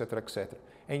 etc., etc., etc.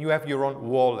 And you have your own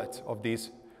wallet of these,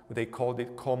 they called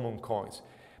it common coins.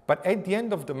 But at the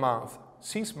end of the month,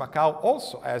 since Macau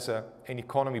also has an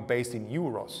economy based in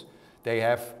euros, they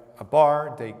have a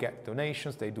bar, they get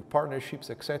donations, they do partnerships,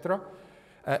 etc.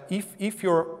 If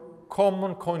your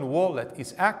common coin wallet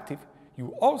is active,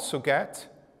 you also get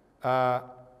a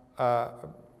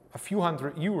few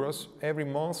hundred euros every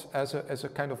month as a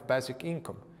kind of basic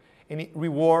income. And it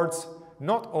rewards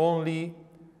not only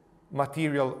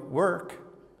material work,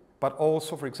 but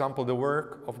also, for example, the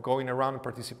work of going around and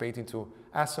participating to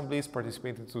assemblies,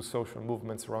 participating to social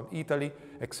movements around Italy,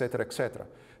 etc., etc.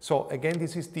 So again,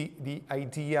 this is the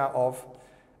idea of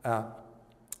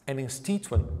an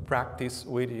instituent practice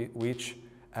which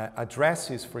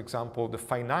addresses, for example, the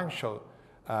financial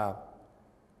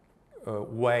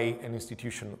way an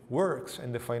institution works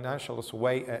and the financial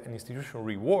way an institution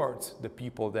rewards the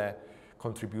people that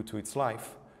contribute to its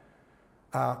life.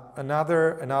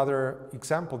 Another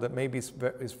example that maybe is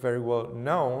very well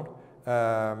known,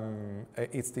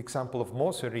 it's the example of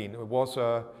Moserin. It was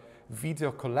a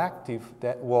video collective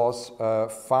that was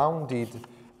founded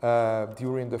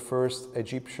during the first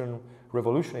Egyptian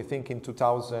revolution, I think in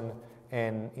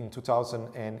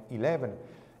 2011.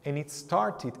 And it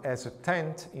started as a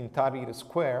tent in Tahrir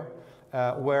Square,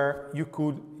 where you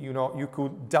could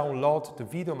download the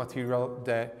video material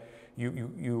that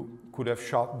you could have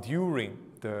shot during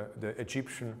the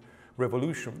Egyptian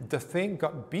revolution. The thing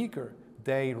got bigger.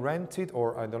 They rented,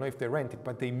 or I don't know if they rented,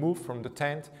 but they moved from the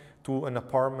tent to an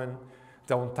apartment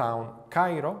downtown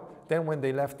Cairo. Then when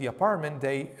they left the apartment,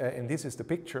 and this is the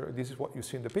picture, this is what you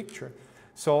see in the picture.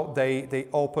 So they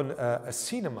opened a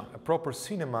cinema, a proper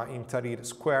cinema in Tahrir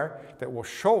Square that was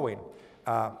showing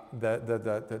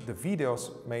the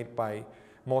videos made by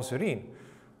Moserin.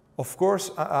 Of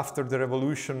course, after the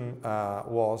revolution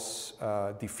was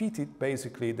defeated,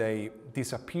 basically they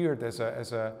disappeared as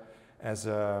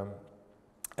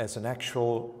an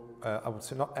actual, I would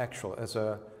say not actual, as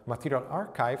a material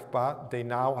archive, but they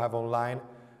now have online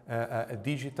a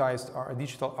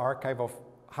digital archive of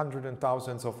hundreds and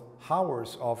thousands of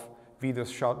hours of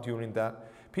videos shot during that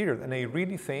period. And I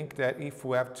really think that if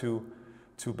we have to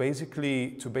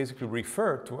basically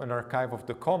refer to an archive of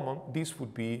the common, this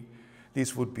would be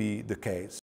the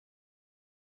case.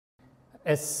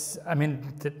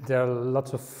 There are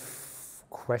lots of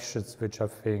questions which I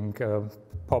think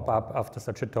pop up after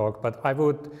such a talk, but I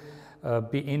would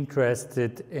be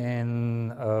interested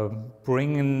in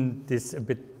bringing this a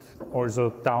bit also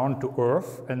down to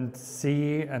earth and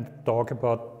see and talk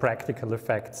about practical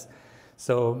effects.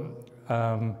 So,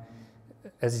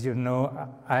 as you know,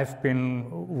 I've been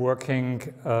working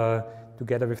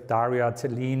together with Dario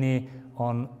Azzellini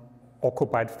on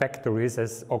occupied factories,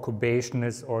 as occupation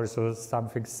is also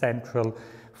something central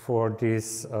for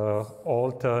this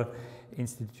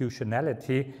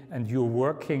alter-institutionality, and you're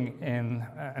working in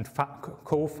and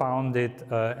co-founded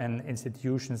an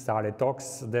institution,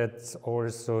 dialectics, that's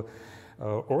also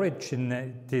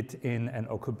originated in an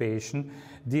occupation.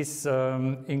 This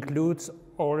includes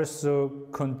also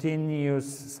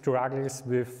continuous struggles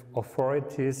with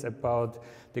authorities about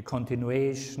the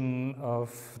continuation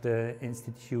of the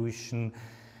institution.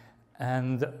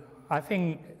 And I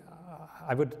think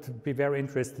I would be very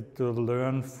interested to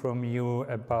learn from you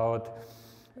about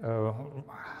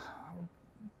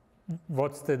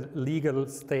what's the legal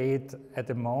state at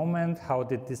the moment, how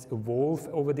did this evolve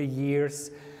over the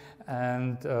years,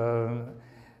 and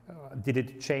did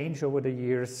it change over the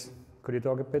years? Could you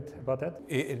talk a bit about that?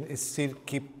 It still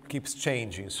keeps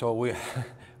changing. So we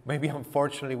maybe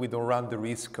unfortunately we don't run the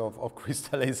risk of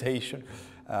crystallization.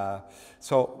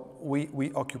 So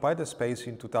we occupied the space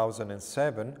in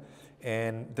 2007,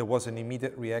 and there was an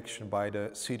immediate reaction by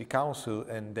the city council,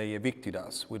 and they evicted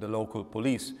us with the local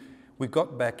police. We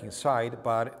got back inside,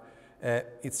 but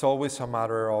it's always a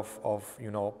matter of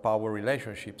power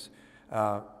relationships.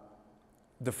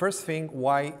 The first thing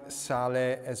why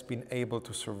Sale has been able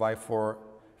to survive for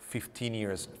 14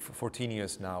 years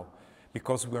now,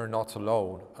 because we're not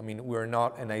alone. I mean, we're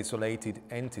not an isolated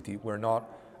entity. We're not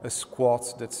a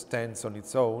squat that stands on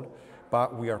its own,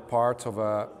 but we are part of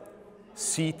a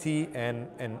city and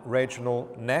regional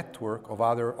network of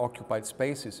other occupied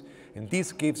spaces. And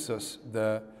this gives us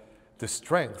the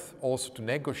strength also to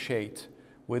negotiate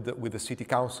with the city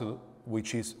council,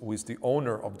 which is the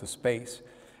owner of the space.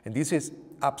 And this is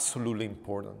absolutely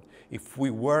important. If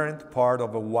we weren't part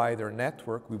of a wider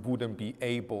network, we wouldn't be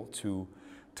able to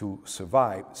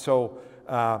survive. So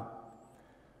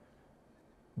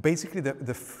basically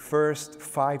the first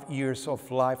 5 years of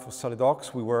life of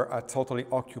Saledox, we were a totally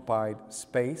occupied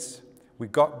space. We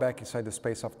got back inside the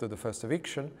space after the first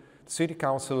eviction. The city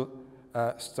council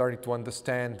started to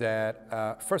understand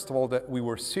that, first of all, that we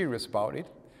were serious about it.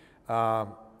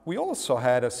 We also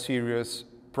had a serious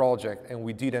project, and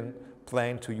we didn't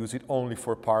plan to use it only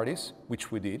for parties,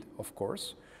 which we did, of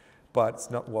course, but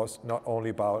it was not only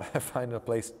about finding a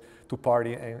place to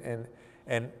party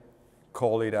and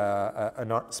call it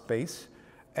an art space.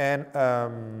 And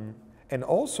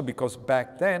also because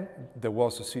back then there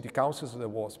was a city council that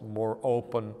was more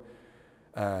open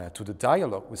to the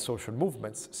dialogue with social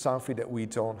movements, something that we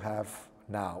don't have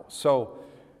now. So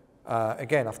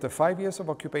again, after 5 years of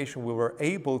occupation, we were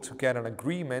able to get an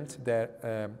agreement that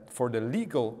for the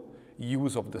legal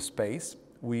use of the space,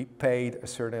 we paid a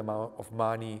certain amount of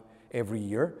money every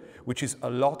year, which is a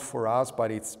lot for us,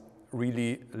 but it's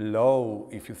really low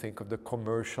if you think of the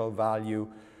commercial value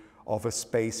of a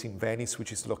space in Venice,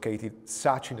 which is located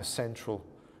such in a central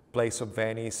place of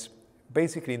Venice,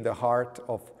 basically in the heart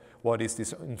of what is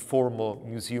this informal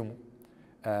museum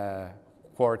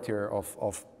quartier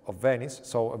of Venice.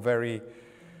 So a very,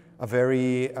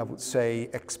 I would say,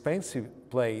 expensive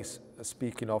place,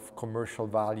 speaking of commercial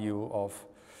value of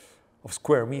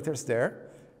square meters there,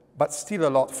 but still a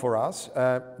lot for us.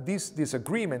 This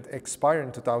agreement expired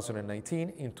in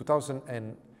 2019. In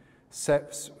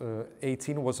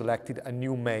 2018 was elected a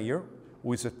new mayor,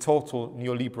 who is a total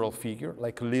neoliberal figure,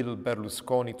 like a little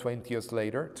Berlusconi 20 years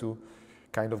later, to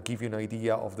kind of give you an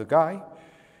idea of the guy.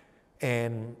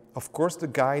 And of course, the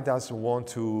guy doesn't want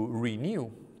to renew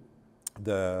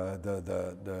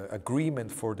the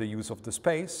agreement for the use of the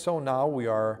space. So now we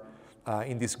are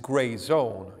in this gray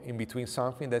zone in between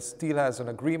something that still has an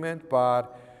agreement,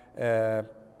 but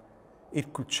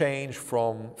it could change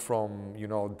from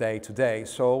day to day.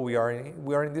 So we are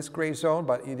in this gray zone,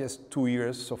 but it is 2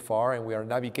 years so far, and we are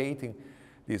navigating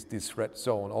this red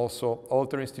zone. Also,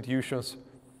 alter institutions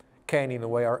can, in a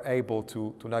way, are able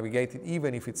to navigate it,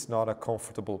 even if it's not a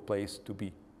comfortable place to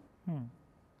be.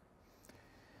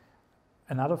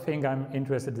 Another thing I'm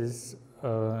interested in is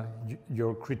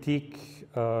your critique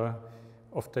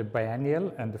of the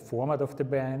biennial and the format of the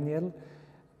biennial.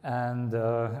 And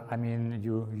I mean,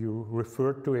 you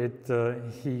referred to it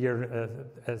here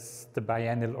as the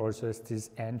biennial also as this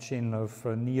engine of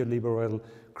neoliberal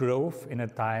growth in a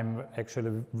time actually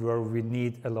where we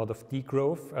need a lot of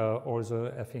degrowth,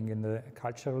 also I think in the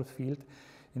cultural field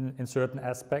in certain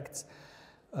aspects.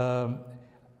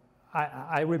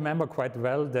 I remember quite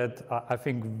well that I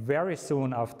think very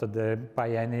soon after the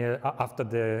biennial, after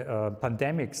the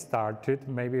pandemic started,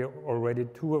 maybe already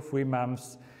 2 or 3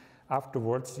 months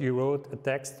afterwards, you wrote a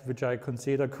text which I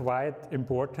consider quite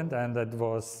important, and that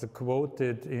was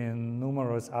quoted in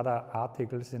numerous other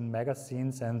articles in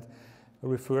magazines and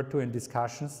referred to in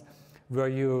discussions, where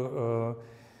you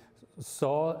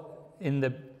saw in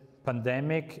the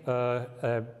pandemic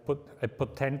a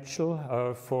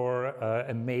potential for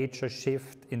a major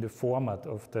shift in the format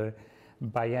of the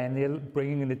biennial,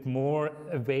 bringing it more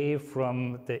away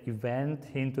from the event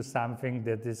into something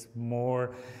that is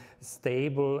more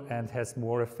stable and has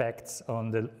more effects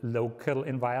on the local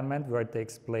environment where it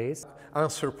takes place?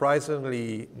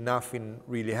 Unsurprisingly, nothing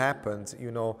really happened.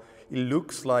 You know, it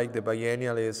looks like the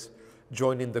biennial is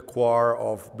joining the choir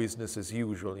of business as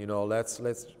usual. You know, let's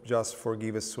just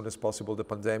forgive as soon as possible the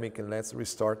pandemic and let's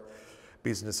restart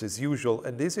business as usual.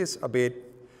 And this is a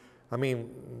bit, I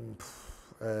mean,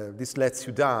 this lets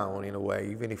you down in a way,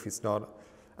 even if it's not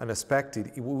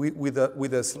unexpected. With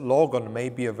a slogan,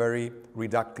 maybe a very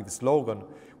reductive slogan,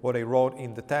 what I wrote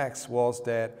in the text was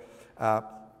that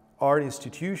our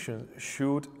institutions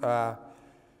should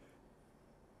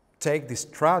take this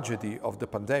tragedy of the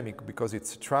pandemic, because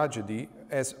it's a tragedy,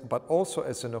 but also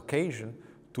as an occasion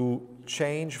to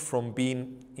change from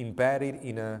being embedded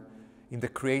in the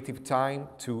creative time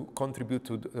to contribute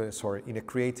to, in a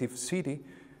creative city,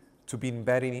 to be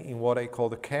embedded in what I call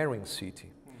the caring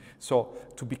city. So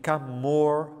to become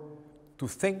more, to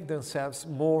think themselves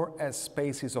more as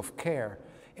spaces of care.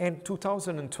 And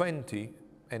 2020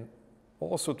 and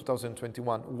also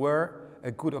 2021 were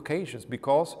a good occasions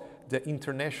because the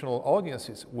international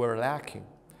audiences were lacking.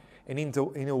 And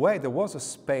in a way, there was a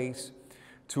space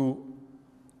to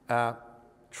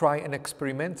try an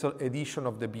experimental edition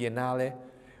of the Biennale,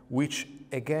 which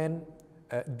again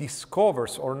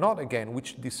discovers, or not again,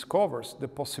 which discovers the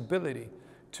possibility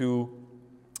to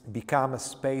become a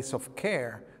space of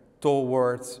care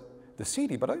towards the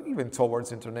city, but even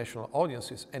towards international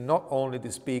audiences, and not only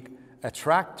this big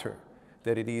attractor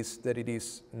that it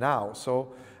is now.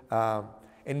 So,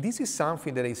 and this is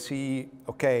something that I see.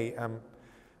 Okay,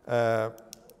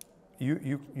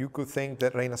 you could think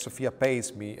that Reina Sofia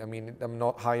pays me. I mean, I'm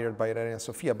not hired by Reina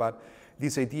Sofia, but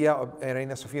this idea of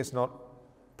Reina Sofia is not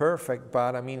perfect.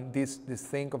 But I mean, this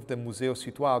thing of the Museo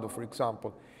Situato, for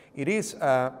example, it is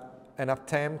an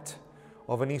attempt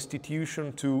of an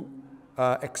institution to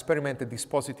experiment a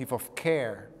dispositive of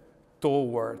care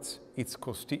towards its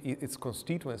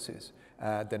constituencies,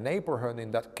 the neighborhood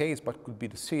in that case, but could be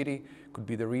the city, could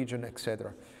be the region,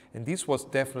 etc. And this was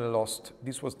definitely lost.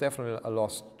 This was definitely a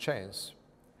lost chance.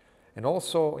 And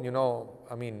also, you know,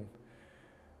 I mean,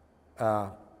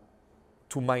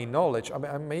 to my knowledge, I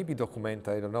mean, I may be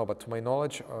documented, I don't know, but to my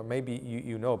knowledge, or maybe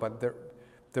you know, but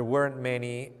there weren't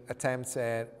many attempts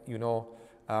at, you know,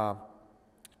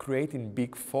 creating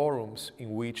big forums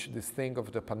in which this thing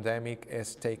of the pandemic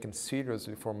is taken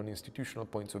seriously from an institutional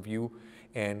point of view,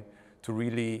 and to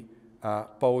really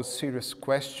pose serious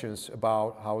questions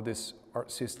about how this art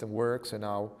system works and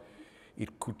how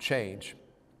it could change.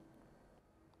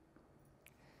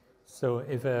 So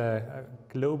if a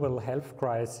global health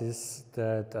crisis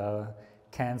that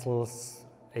cancels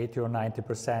 80 or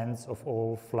 90% of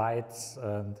all flights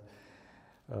and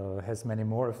has many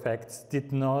more effects,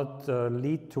 did not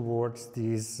lead towards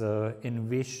this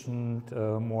envisioned,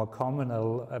 more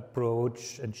communal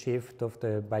approach and shift of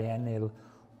the biennial,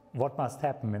 what must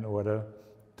happen in order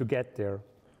to get there?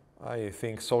 I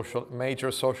think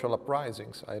major social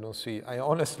uprisings. I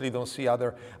honestly don't see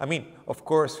other. I mean, of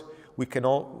course, we can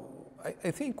all.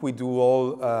 I think we do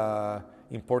all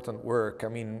important work. I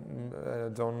mean,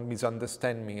 don't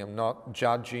misunderstand me. I'm not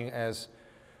judging as.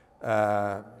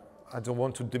 I don't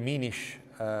want to diminish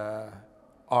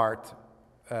art.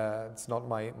 It's not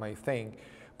my thing.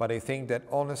 But I think that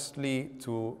honestly,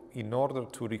 in order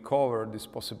to recover this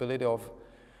possibility of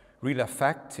really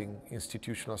affecting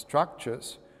institutional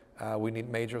structures, we need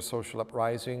major social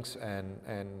uprisings,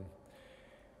 and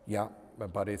yeah,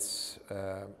 but it's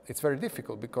very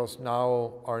difficult because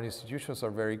now our institutions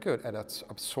are very good at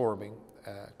absorbing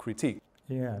critique.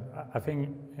 Yeah, I think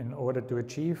in order to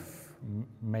achieve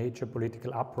major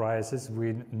political uprisings,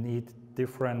 we need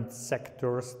different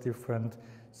sectors, different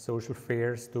social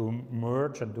spheres to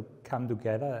merge and to come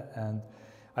together. And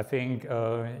I think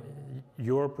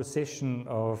your position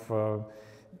of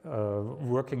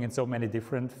working in so many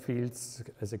different fields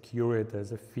as a curator,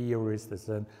 as a theorist, as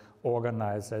an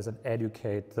organizer, as an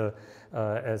educator,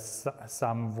 as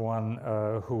someone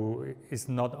who is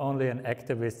not only an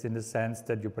activist in the sense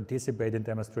that you participate in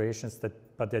demonstrations,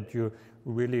 but that you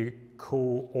really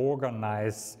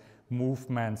co-organize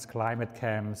movements, climate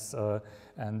camps,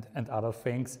 and other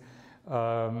things.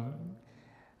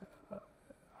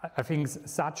 I think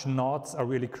such nods are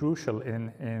really crucial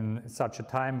in such a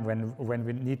time when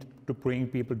we need to bring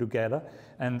people together.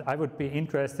 And I would be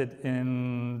interested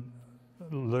in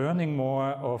learning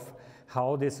more of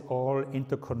how this all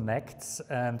interconnects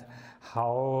and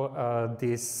how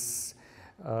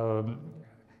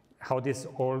how this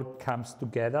all comes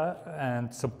together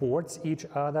and supports each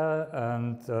other,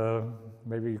 and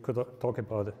maybe you could talk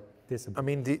about this a bit. I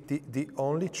mean, the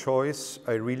only choice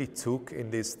I really took in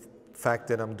this fact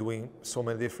that I'm doing so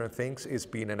many different things is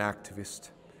being an activist.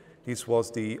 This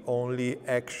was the only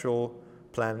actual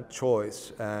planned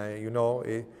choice. You know,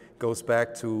 it goes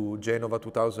back to Genova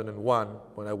 2001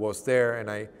 when I was there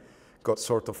and I got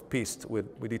sort of pissed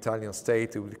with the Italian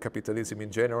state, with capitalism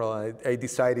in general. I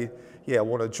decided, yeah, I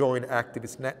want to join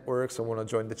activist networks, I want to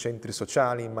join the centri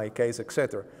sociali, in my case,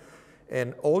 etc.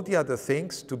 And all the other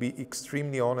things, to be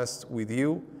extremely honest with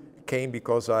you, came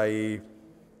because I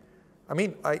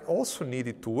also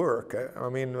needed to work. I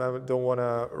mean, I don't want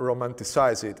to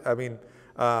romanticize it. I mean,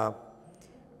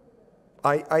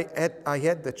 I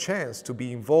had the chance to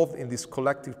be involved in this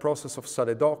collective process of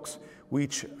Saladox,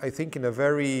 which I think in a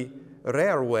very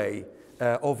rare way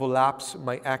overlaps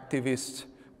my activist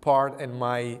part and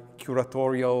my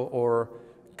curatorial or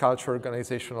culture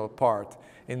organizational part.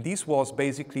 And this was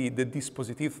basically the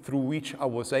dispositif through which I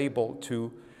was able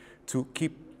to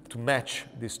match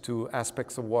these two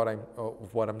aspects of what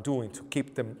I'm doing, to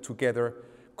keep them together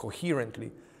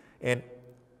coherently. And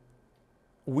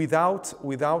without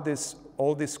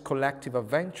all these collective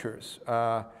adventures,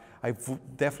 I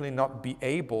would definitely not be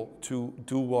able to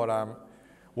do what I'm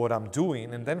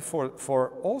doing. And then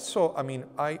for also, I mean,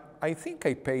 I think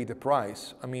I paid the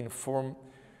price. I mean, from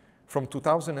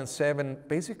 2007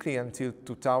 basically until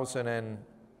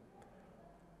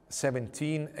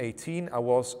 2017, 18, I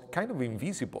was kind of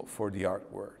invisible for the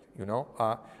art world. You know,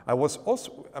 I was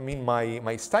also, I mean,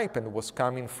 my stipend was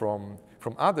coming from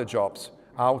other jobs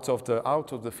out of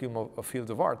the field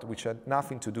of art, which had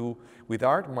nothing to do with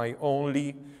art. My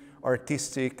only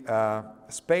artistic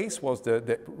space was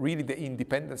really the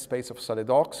independent space of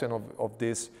Saladox and of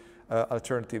these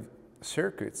alternative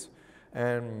circuits.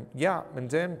 And yeah, and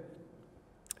then,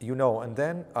 you know, and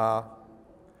then I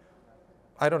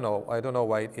don't know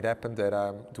why it happened that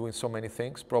I'm doing so many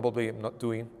things. Probably I'm not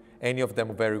doing any of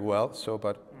them very well, so,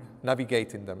 but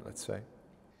navigating them, let's say.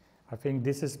 I think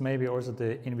this is maybe also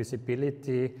the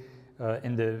invisibility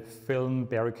in the film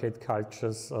Barricade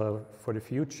Cultures for the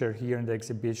Future. Here in the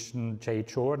exhibition, Jay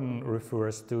Jordan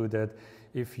refers to that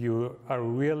if you are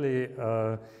really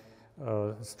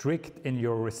strict in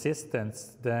your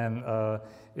resistance, then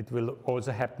it will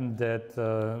also happen that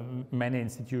many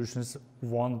institutions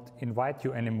won't invite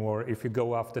you anymore if you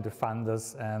go after the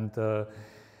funders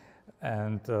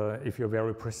and if you're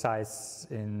very precise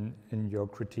in your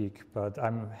critique. But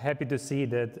I'm happy to see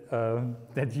that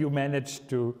that you managed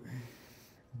to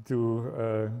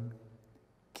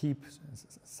keep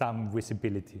some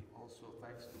visibility. Also,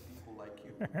 thanks to people like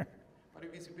you. But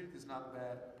invisibility is not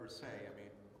bad per se. I mean,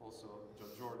 also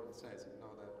John Jordan says it.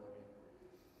 Know that.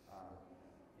 I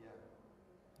mean,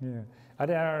 yeah. Yeah. Are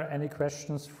there any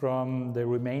questions from the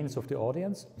remains of the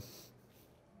audience?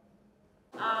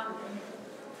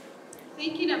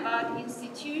 Thinking about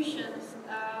institutions,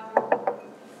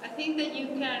 I think that you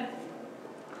can,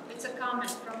 it's a comment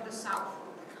from the South.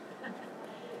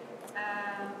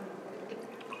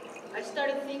 I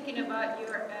started thinking about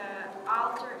your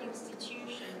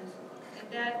alter-institutions,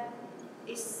 and that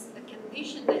is a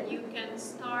condition that you can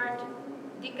start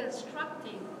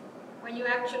deconstructing when you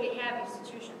actually have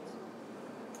institutions.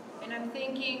 And I'm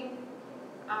thinking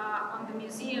on the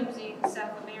museums in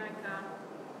South America,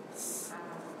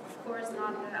 of course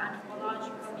not the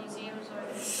anthropological museums or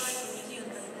the historical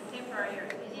museums, but the contemporary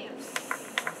museums.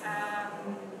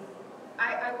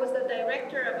 I was the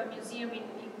director of a museum in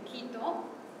Quito.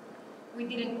 We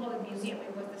didn't call it museum,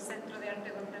 it was the Centro de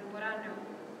Arte Contemporáneo.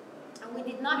 And we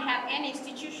did not have any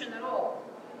institution at all.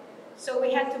 So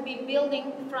we had to be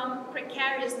building from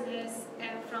precariousness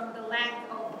and from the lack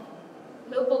of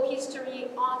local history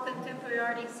on contemporary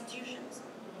art institutions.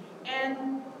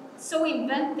 And so we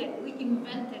invented it.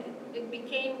 It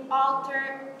became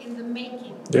alter in the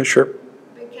making. Yeah, sure.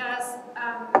 Because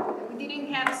we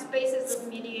didn't have spaces of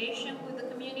mediation with the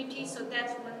community, so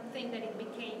that's one thing that it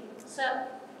became. So,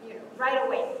 you know, right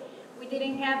away. We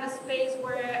didn't have a space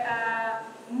where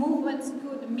movements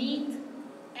could meet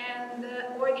and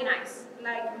organize,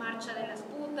 like Marcha de las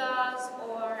Putas,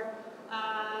 or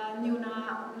Ni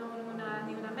Una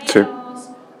Menos,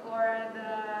 or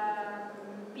the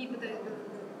people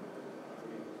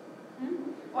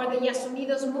or the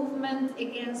Yasumidos movement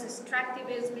against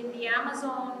extractivism in the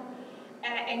Amazon,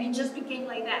 and it just became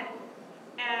like that.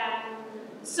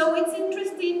 So it's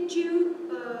interesting to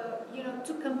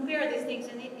to compare these things,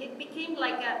 and it became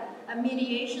like a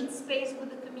mediation space with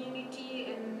the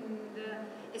community and the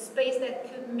space that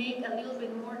could make a little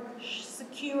bit more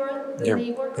secure the Yeah.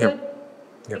 neighborhood.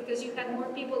 Yeah. Yeah. Because you had more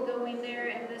people going there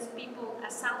and less people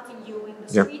assaulting you in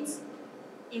the Yeah. streets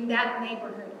in that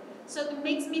neighborhood. So it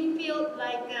makes me feel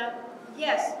like,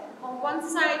 yes, on one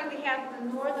side we have the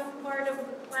northern part of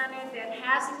the planet that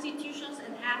has institutions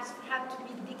and has had to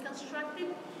be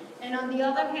deconstructed, and on the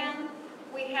other hand,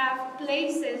 we have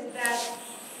places that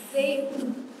they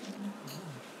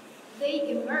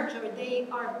emerge or they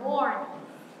are born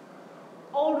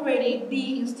already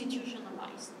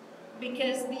deinstitutionalized,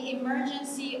 because the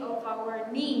emergency of our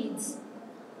needs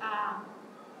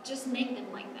just make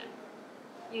them like that.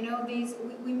 You know,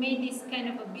 we made this kind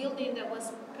of a building that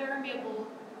was permeable,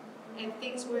 and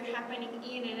things were happening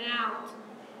in and out,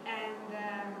 and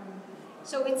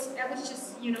so I was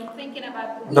just, you know, thinking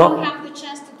about we don't have the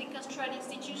chance to deconstruct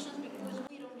institutions because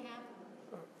we don't have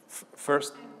them.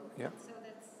 First, yeah. So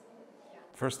that's, yeah.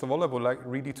 First of all, I would like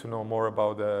really to know more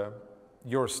about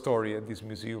your story at this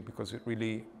museum, because it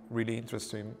really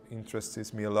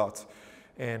interests me a lot.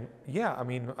 And yeah, I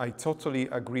mean, I totally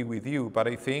agree with you, but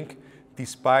I think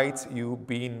despite you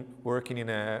being working in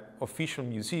an official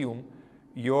museum,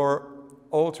 your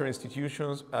alter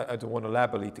institutions, I don't want to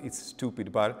label it, it's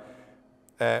stupid, but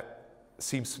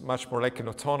seems much more like an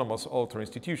autonomous alter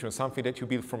institution, something that you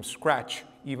build from scratch,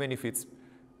 even if it's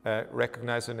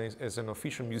recognized as an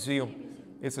official museum.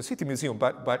 It's a city museum,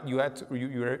 but you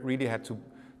really had to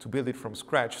build it from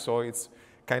scratch. So it's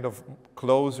kind of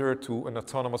closer to an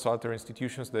autonomous alter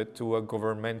institutions than to a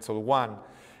governmental one.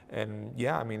 And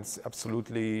yeah, I mean, it's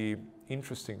absolutely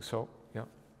interesting. So yeah.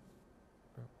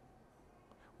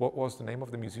 What was the name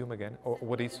of the museum again? Or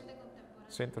what is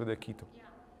Centro de Quito? Yeah.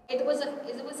 It was an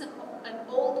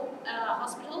old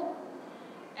hospital.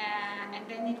 And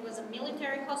then it was a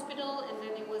military hospital, and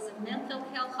then it was a mental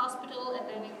health hospital, and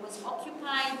then it was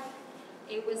occupied.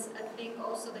 It was, I think,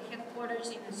 also the headquarters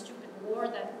in a stupid war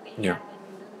that they had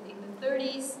in the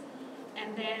 30s.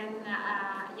 And then,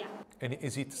 yeah. And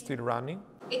is it still running?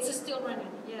 It's still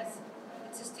running, yes.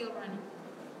 It's still running.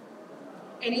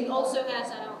 And it also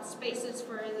has spaces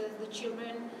for the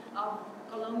children of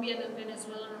Colombian and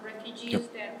Venezuelan refugees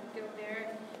that go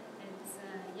there. It's,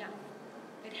 yeah.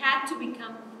 It had to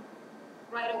become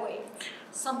right away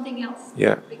something else,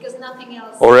 because nothing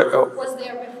else was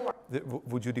there before.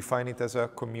 Would you define it as a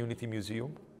community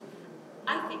museum?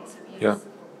 I think so, yes. Yeah.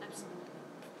 Absolutely.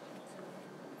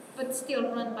 But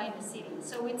still run by the city.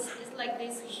 So it's like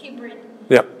this hybrid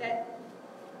that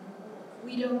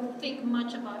we don't think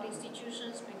much about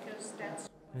institutions because that's...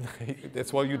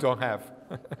 That's what you don't have.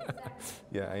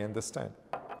 Yeah, I understand.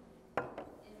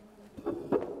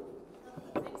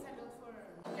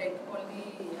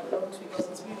 Because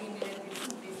it's really needed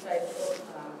this type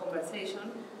of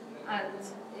conversation. And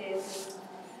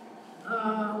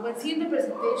when seeing the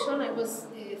presentation, I was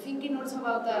thinking also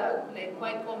about a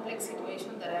quite complex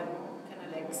situation that I'm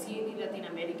kind of seeing in Latin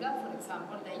America. For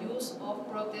example, the use of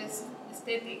protest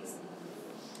aesthetics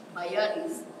by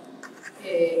artists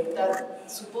that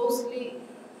supposedly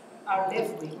are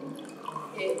left-wing,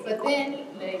 but then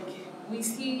we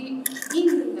see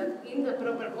in the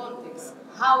proper context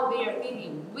how they are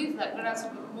dealing with the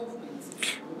grassroots movements,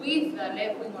 with the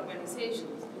left-wing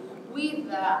organizations, with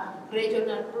the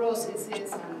regional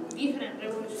processes and different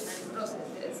revolutionary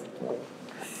processes.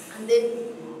 And then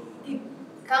it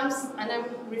comes, and I'm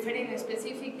referring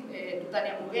specific to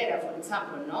Tania Bruguera, for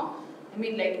example, no? I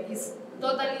mean, it's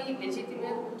totally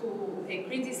legitimate to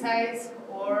criticize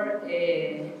or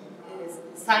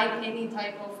sign any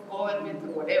type of government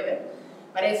or whatever.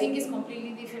 But I think it's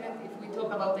completely different if we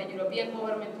talk about the European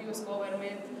government, US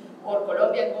government, or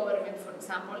Colombian government, for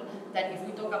example, than if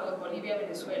we talk about Bolivia,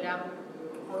 Venezuela,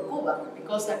 or Cuba,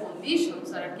 because the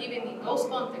conditions that are given in those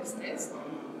contexts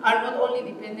are not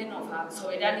only dependent on a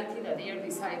sovereignty that they are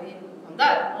deciding on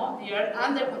that, no? They are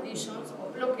under conditions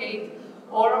of blockade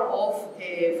or of,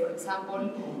 for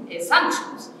example,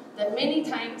 sanctions, that many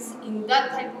times in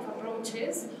that type of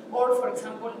approaches, or for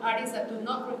example, artists that do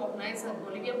not recognize that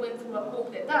Bolivia went through a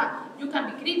coup d'etat, you can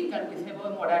be critical with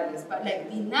Evo Morales, but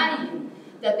denying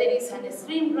that there is an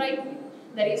extreme right wing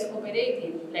that is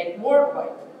operating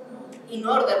worldwide in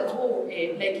order to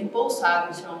impose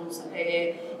sanctions,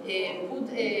 put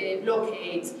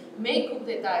blockades, make coup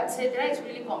d'etat, etc., it's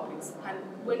really complex. And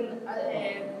when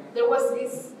there was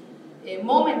this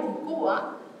moment in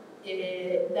Cuba,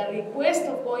 the request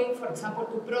of going, for example,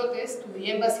 to protest to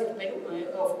the embassy of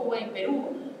Cuba in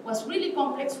Peru was really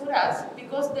complex for us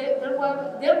because there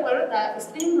were the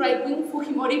extreme right-wing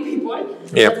Fujimori people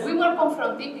that we were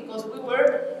confronting because we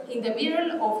were in the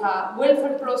middle of a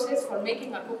welfare process for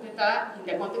making a coup d'etat in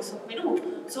the context of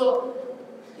Peru. So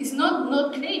it's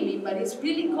not claiming, but it's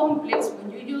really complex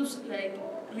when you use like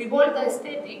revolta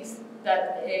aesthetics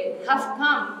that have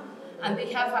come and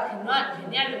they have a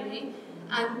genealogy,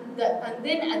 and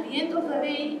then at the end of the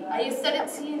day, I started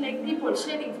seeing like people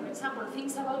sharing, for example,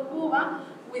 things about Cuba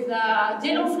with a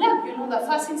yellow flag, you know, the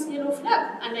fascist yellow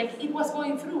flag, and like it was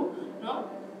going through, no?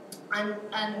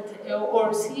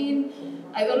 Or seeing,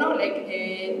 I don't know, like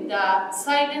the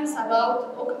silence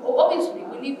about, obviously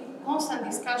we need constant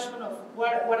discussion of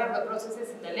what are the processes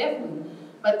in the left wing,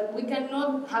 but we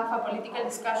cannot have a political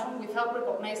discussion without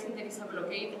recognizing there is a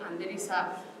blockade and there is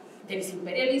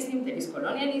imperialism, there is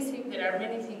colonialism, there are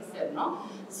many things there, no?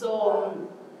 So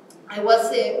I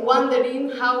was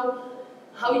wondering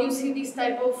how you see this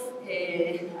type of,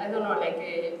 I don't know,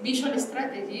 like vision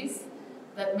strategies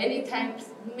that many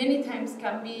times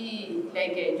can be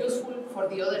like useful for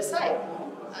the other side,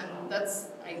 no? And that's,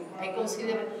 I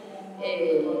consider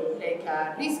like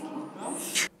risky, no?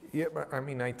 Yeah, but I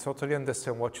mean, I totally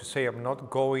understand what you say. I'm not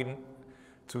going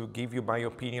to give you my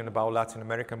opinion about Latin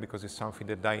America because it's something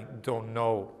that I don't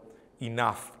know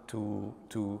enough to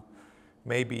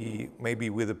maybe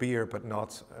with a beer, but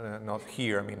not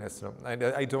here. I mean, it's not,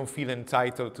 I don't feel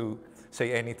entitled to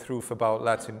say any truth about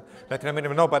Latin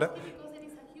America. No,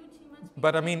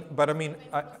 but I mean,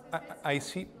 I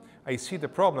see the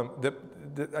problem.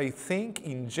 I think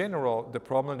in general the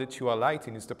problem that you are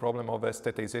highlighting is the problem of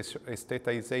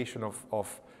aesthetization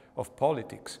of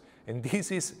politics, and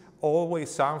this is always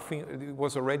something. It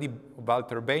was already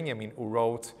Walter Benjamin who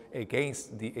wrote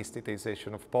against the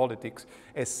aesthetization of politics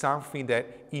as something that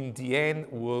in the end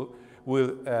will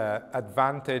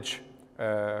advantage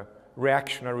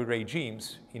reactionary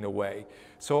regimes in a way.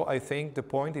 So I think the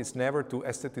point is never to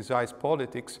aestheticize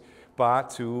politics, but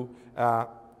to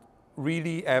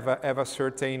really have a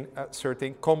certain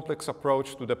complex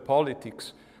approach to the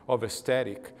politics of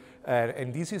aesthetic.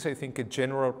 And this is, I think, a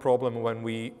general problem when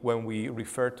we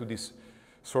refer to this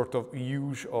sort of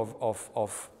use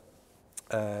of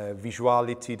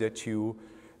visuality that you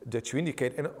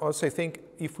indicate. And also, I think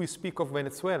if we speak of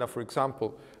Venezuela, for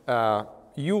example,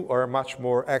 you are much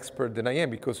more expert than I am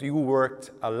because you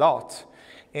worked a lot,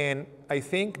 and I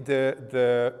think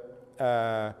the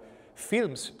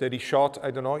films that he shot,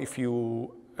 I don't know if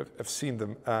you have seen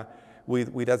them,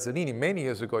 with Azzanini many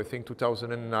years ago, I think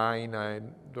 2009, I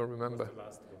don't remember.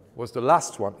 Was the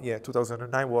last one. Yeah,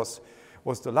 2009 was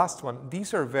the last one.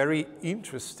 These are very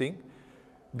interesting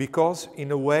because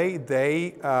in a way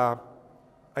they,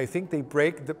 I think they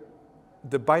break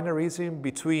the binarism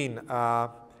between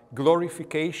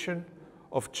glorification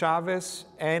of Chavez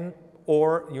and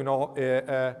or, you know,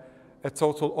 a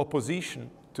total opposition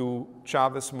to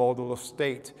Chavez's model of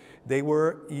state. They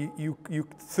were,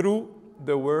 through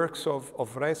the works of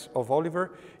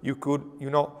Oliver, you could, you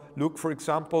know, look, for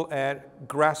example, at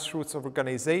grassroots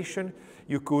organization.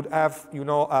 You could have, you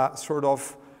know, a sort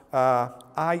of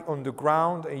eye on the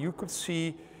ground, and you could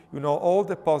see, you know, all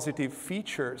the positive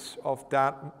features of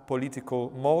that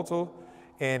political model.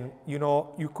 And, you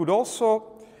know, you could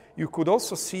also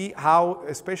see how,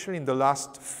 especially in the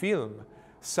last film,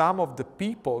 some of the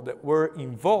people that were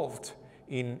involved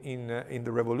in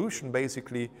the revolution,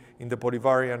 basically in the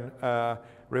Bolivarian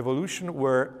revolution,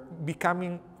 were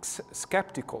becoming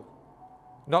skeptical.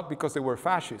 Not because they were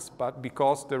fascists, but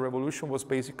because the revolution was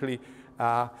basically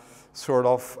sort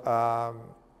of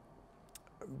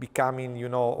becoming, you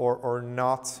know, or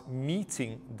not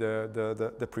meeting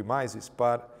the premises.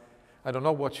 But I don't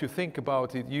know what you think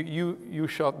about it. You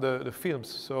shot the films,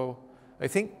 so I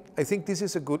think this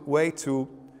is a good way to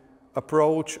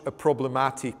approach a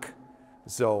problematic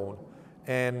zone.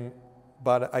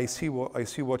 But I see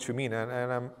what you mean,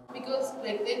 and I'm because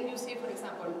like then you see, for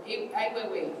example, Ai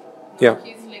Weiwei, yeah,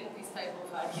 he's like this type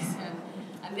of artist,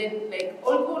 and then like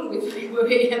all cool with Ai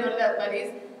Weiwei and all that, but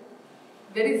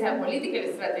there is a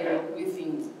political strategy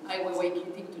within Ai Weiwei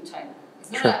critique to China.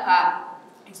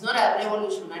 It's not a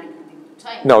revolutionary critique to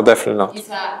China. No, definitely not. It's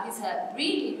a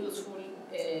really useful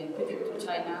critique to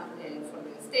China for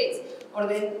the States. Or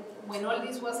then when all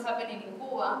this was happening in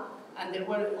Cuba, and there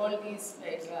were all these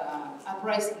like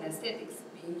uprising aesthetics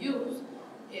being used,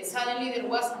 suddenly there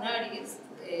was an artist,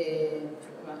 a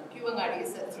Cuban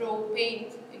artist, that threw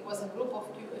paint. It was a group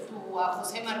of to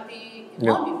Jose Marti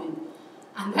monument,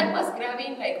 and that was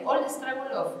grabbing like all the struggle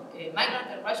of migrant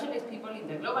and racialized people in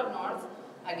the global north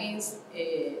against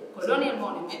colonial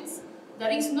monuments.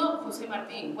 That is not Jose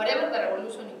Marti, whatever the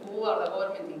revolution in Cuba or the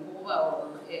government in Cuba or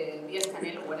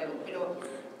Díaz-Canel or whatever. Pero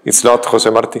it's not Jose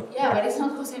Marti. Yeah, but it's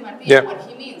not Jose Marti. Yeah. What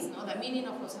he means, no? The meaning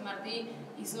of Jose Marti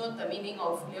is not the meaning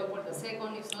of Leopold II.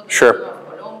 It's not the Sure. meaning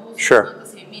of Columbus. Sure. It's not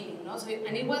the same meaning, no? So,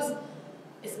 and it was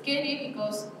scary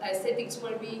because aesthetics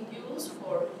were being used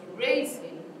for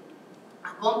erasing a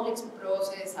complex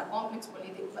process, a complex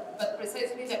politics, but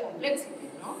precisely the complexity,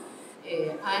 no?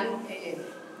 And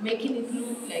making it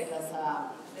look like as a,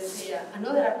 let's say,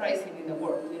 another uprising in the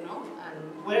world, you know,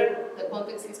 and where the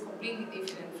context is completely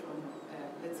different from,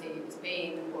 let's say,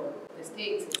 Spain or the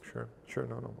States. Sure,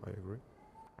 no, I agree.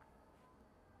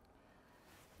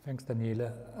 Thanks,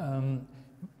 Daniela.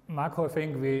 Marco, I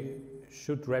think we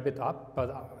should wrap it up,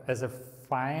 but as a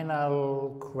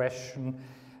final question,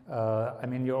 I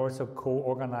mean, you're also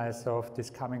co-organizer of this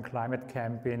coming climate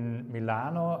camp in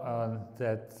Milano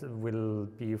that will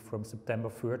be from September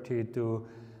 30 to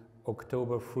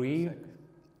October 3.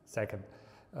 Second.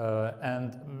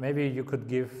 And maybe you could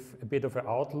give a bit of an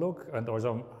outlook and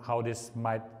also how this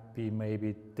might be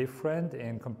maybe different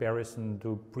in comparison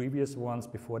to previous ones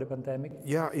before the pandemic?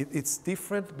 Yeah, it's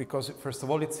different because, first of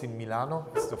all, it's in Milano.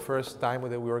 It's the first time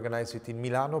that we organize it in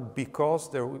Milano because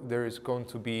there is going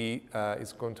to be,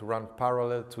 it's going to run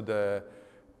parallel to the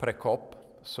pre-COP,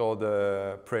 so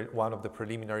one of the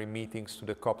preliminary meetings to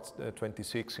the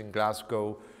COP26 in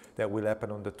Glasgow that will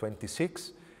happen on the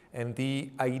 26th. And the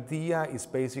idea is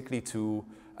basically to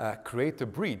create a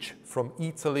bridge from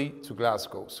Italy to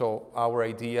Glasgow. So our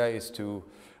idea is to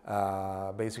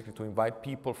basically to invite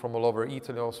people from all over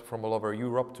Italy, also from all over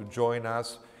Europe, to join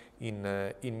us in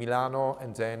Milano,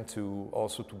 and then to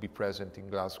also to be present in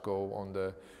Glasgow on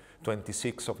the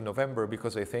 26th of November,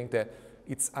 because I think that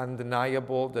it's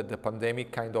undeniable that the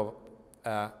pandemic kind of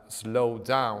slowed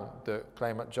down the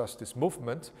climate justice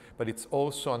movement, but it's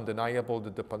also undeniable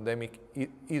that the pandemic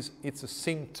it's a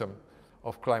symptom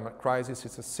of climate crisis.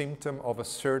 It's a symptom of a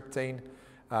certain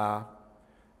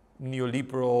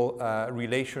neoliberal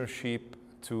relationship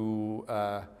to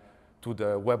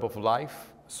the web of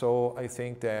life. So I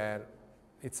think that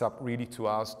it's up really to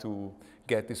us to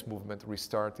get this movement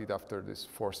restarted after this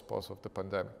forced pause of the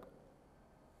pandemic.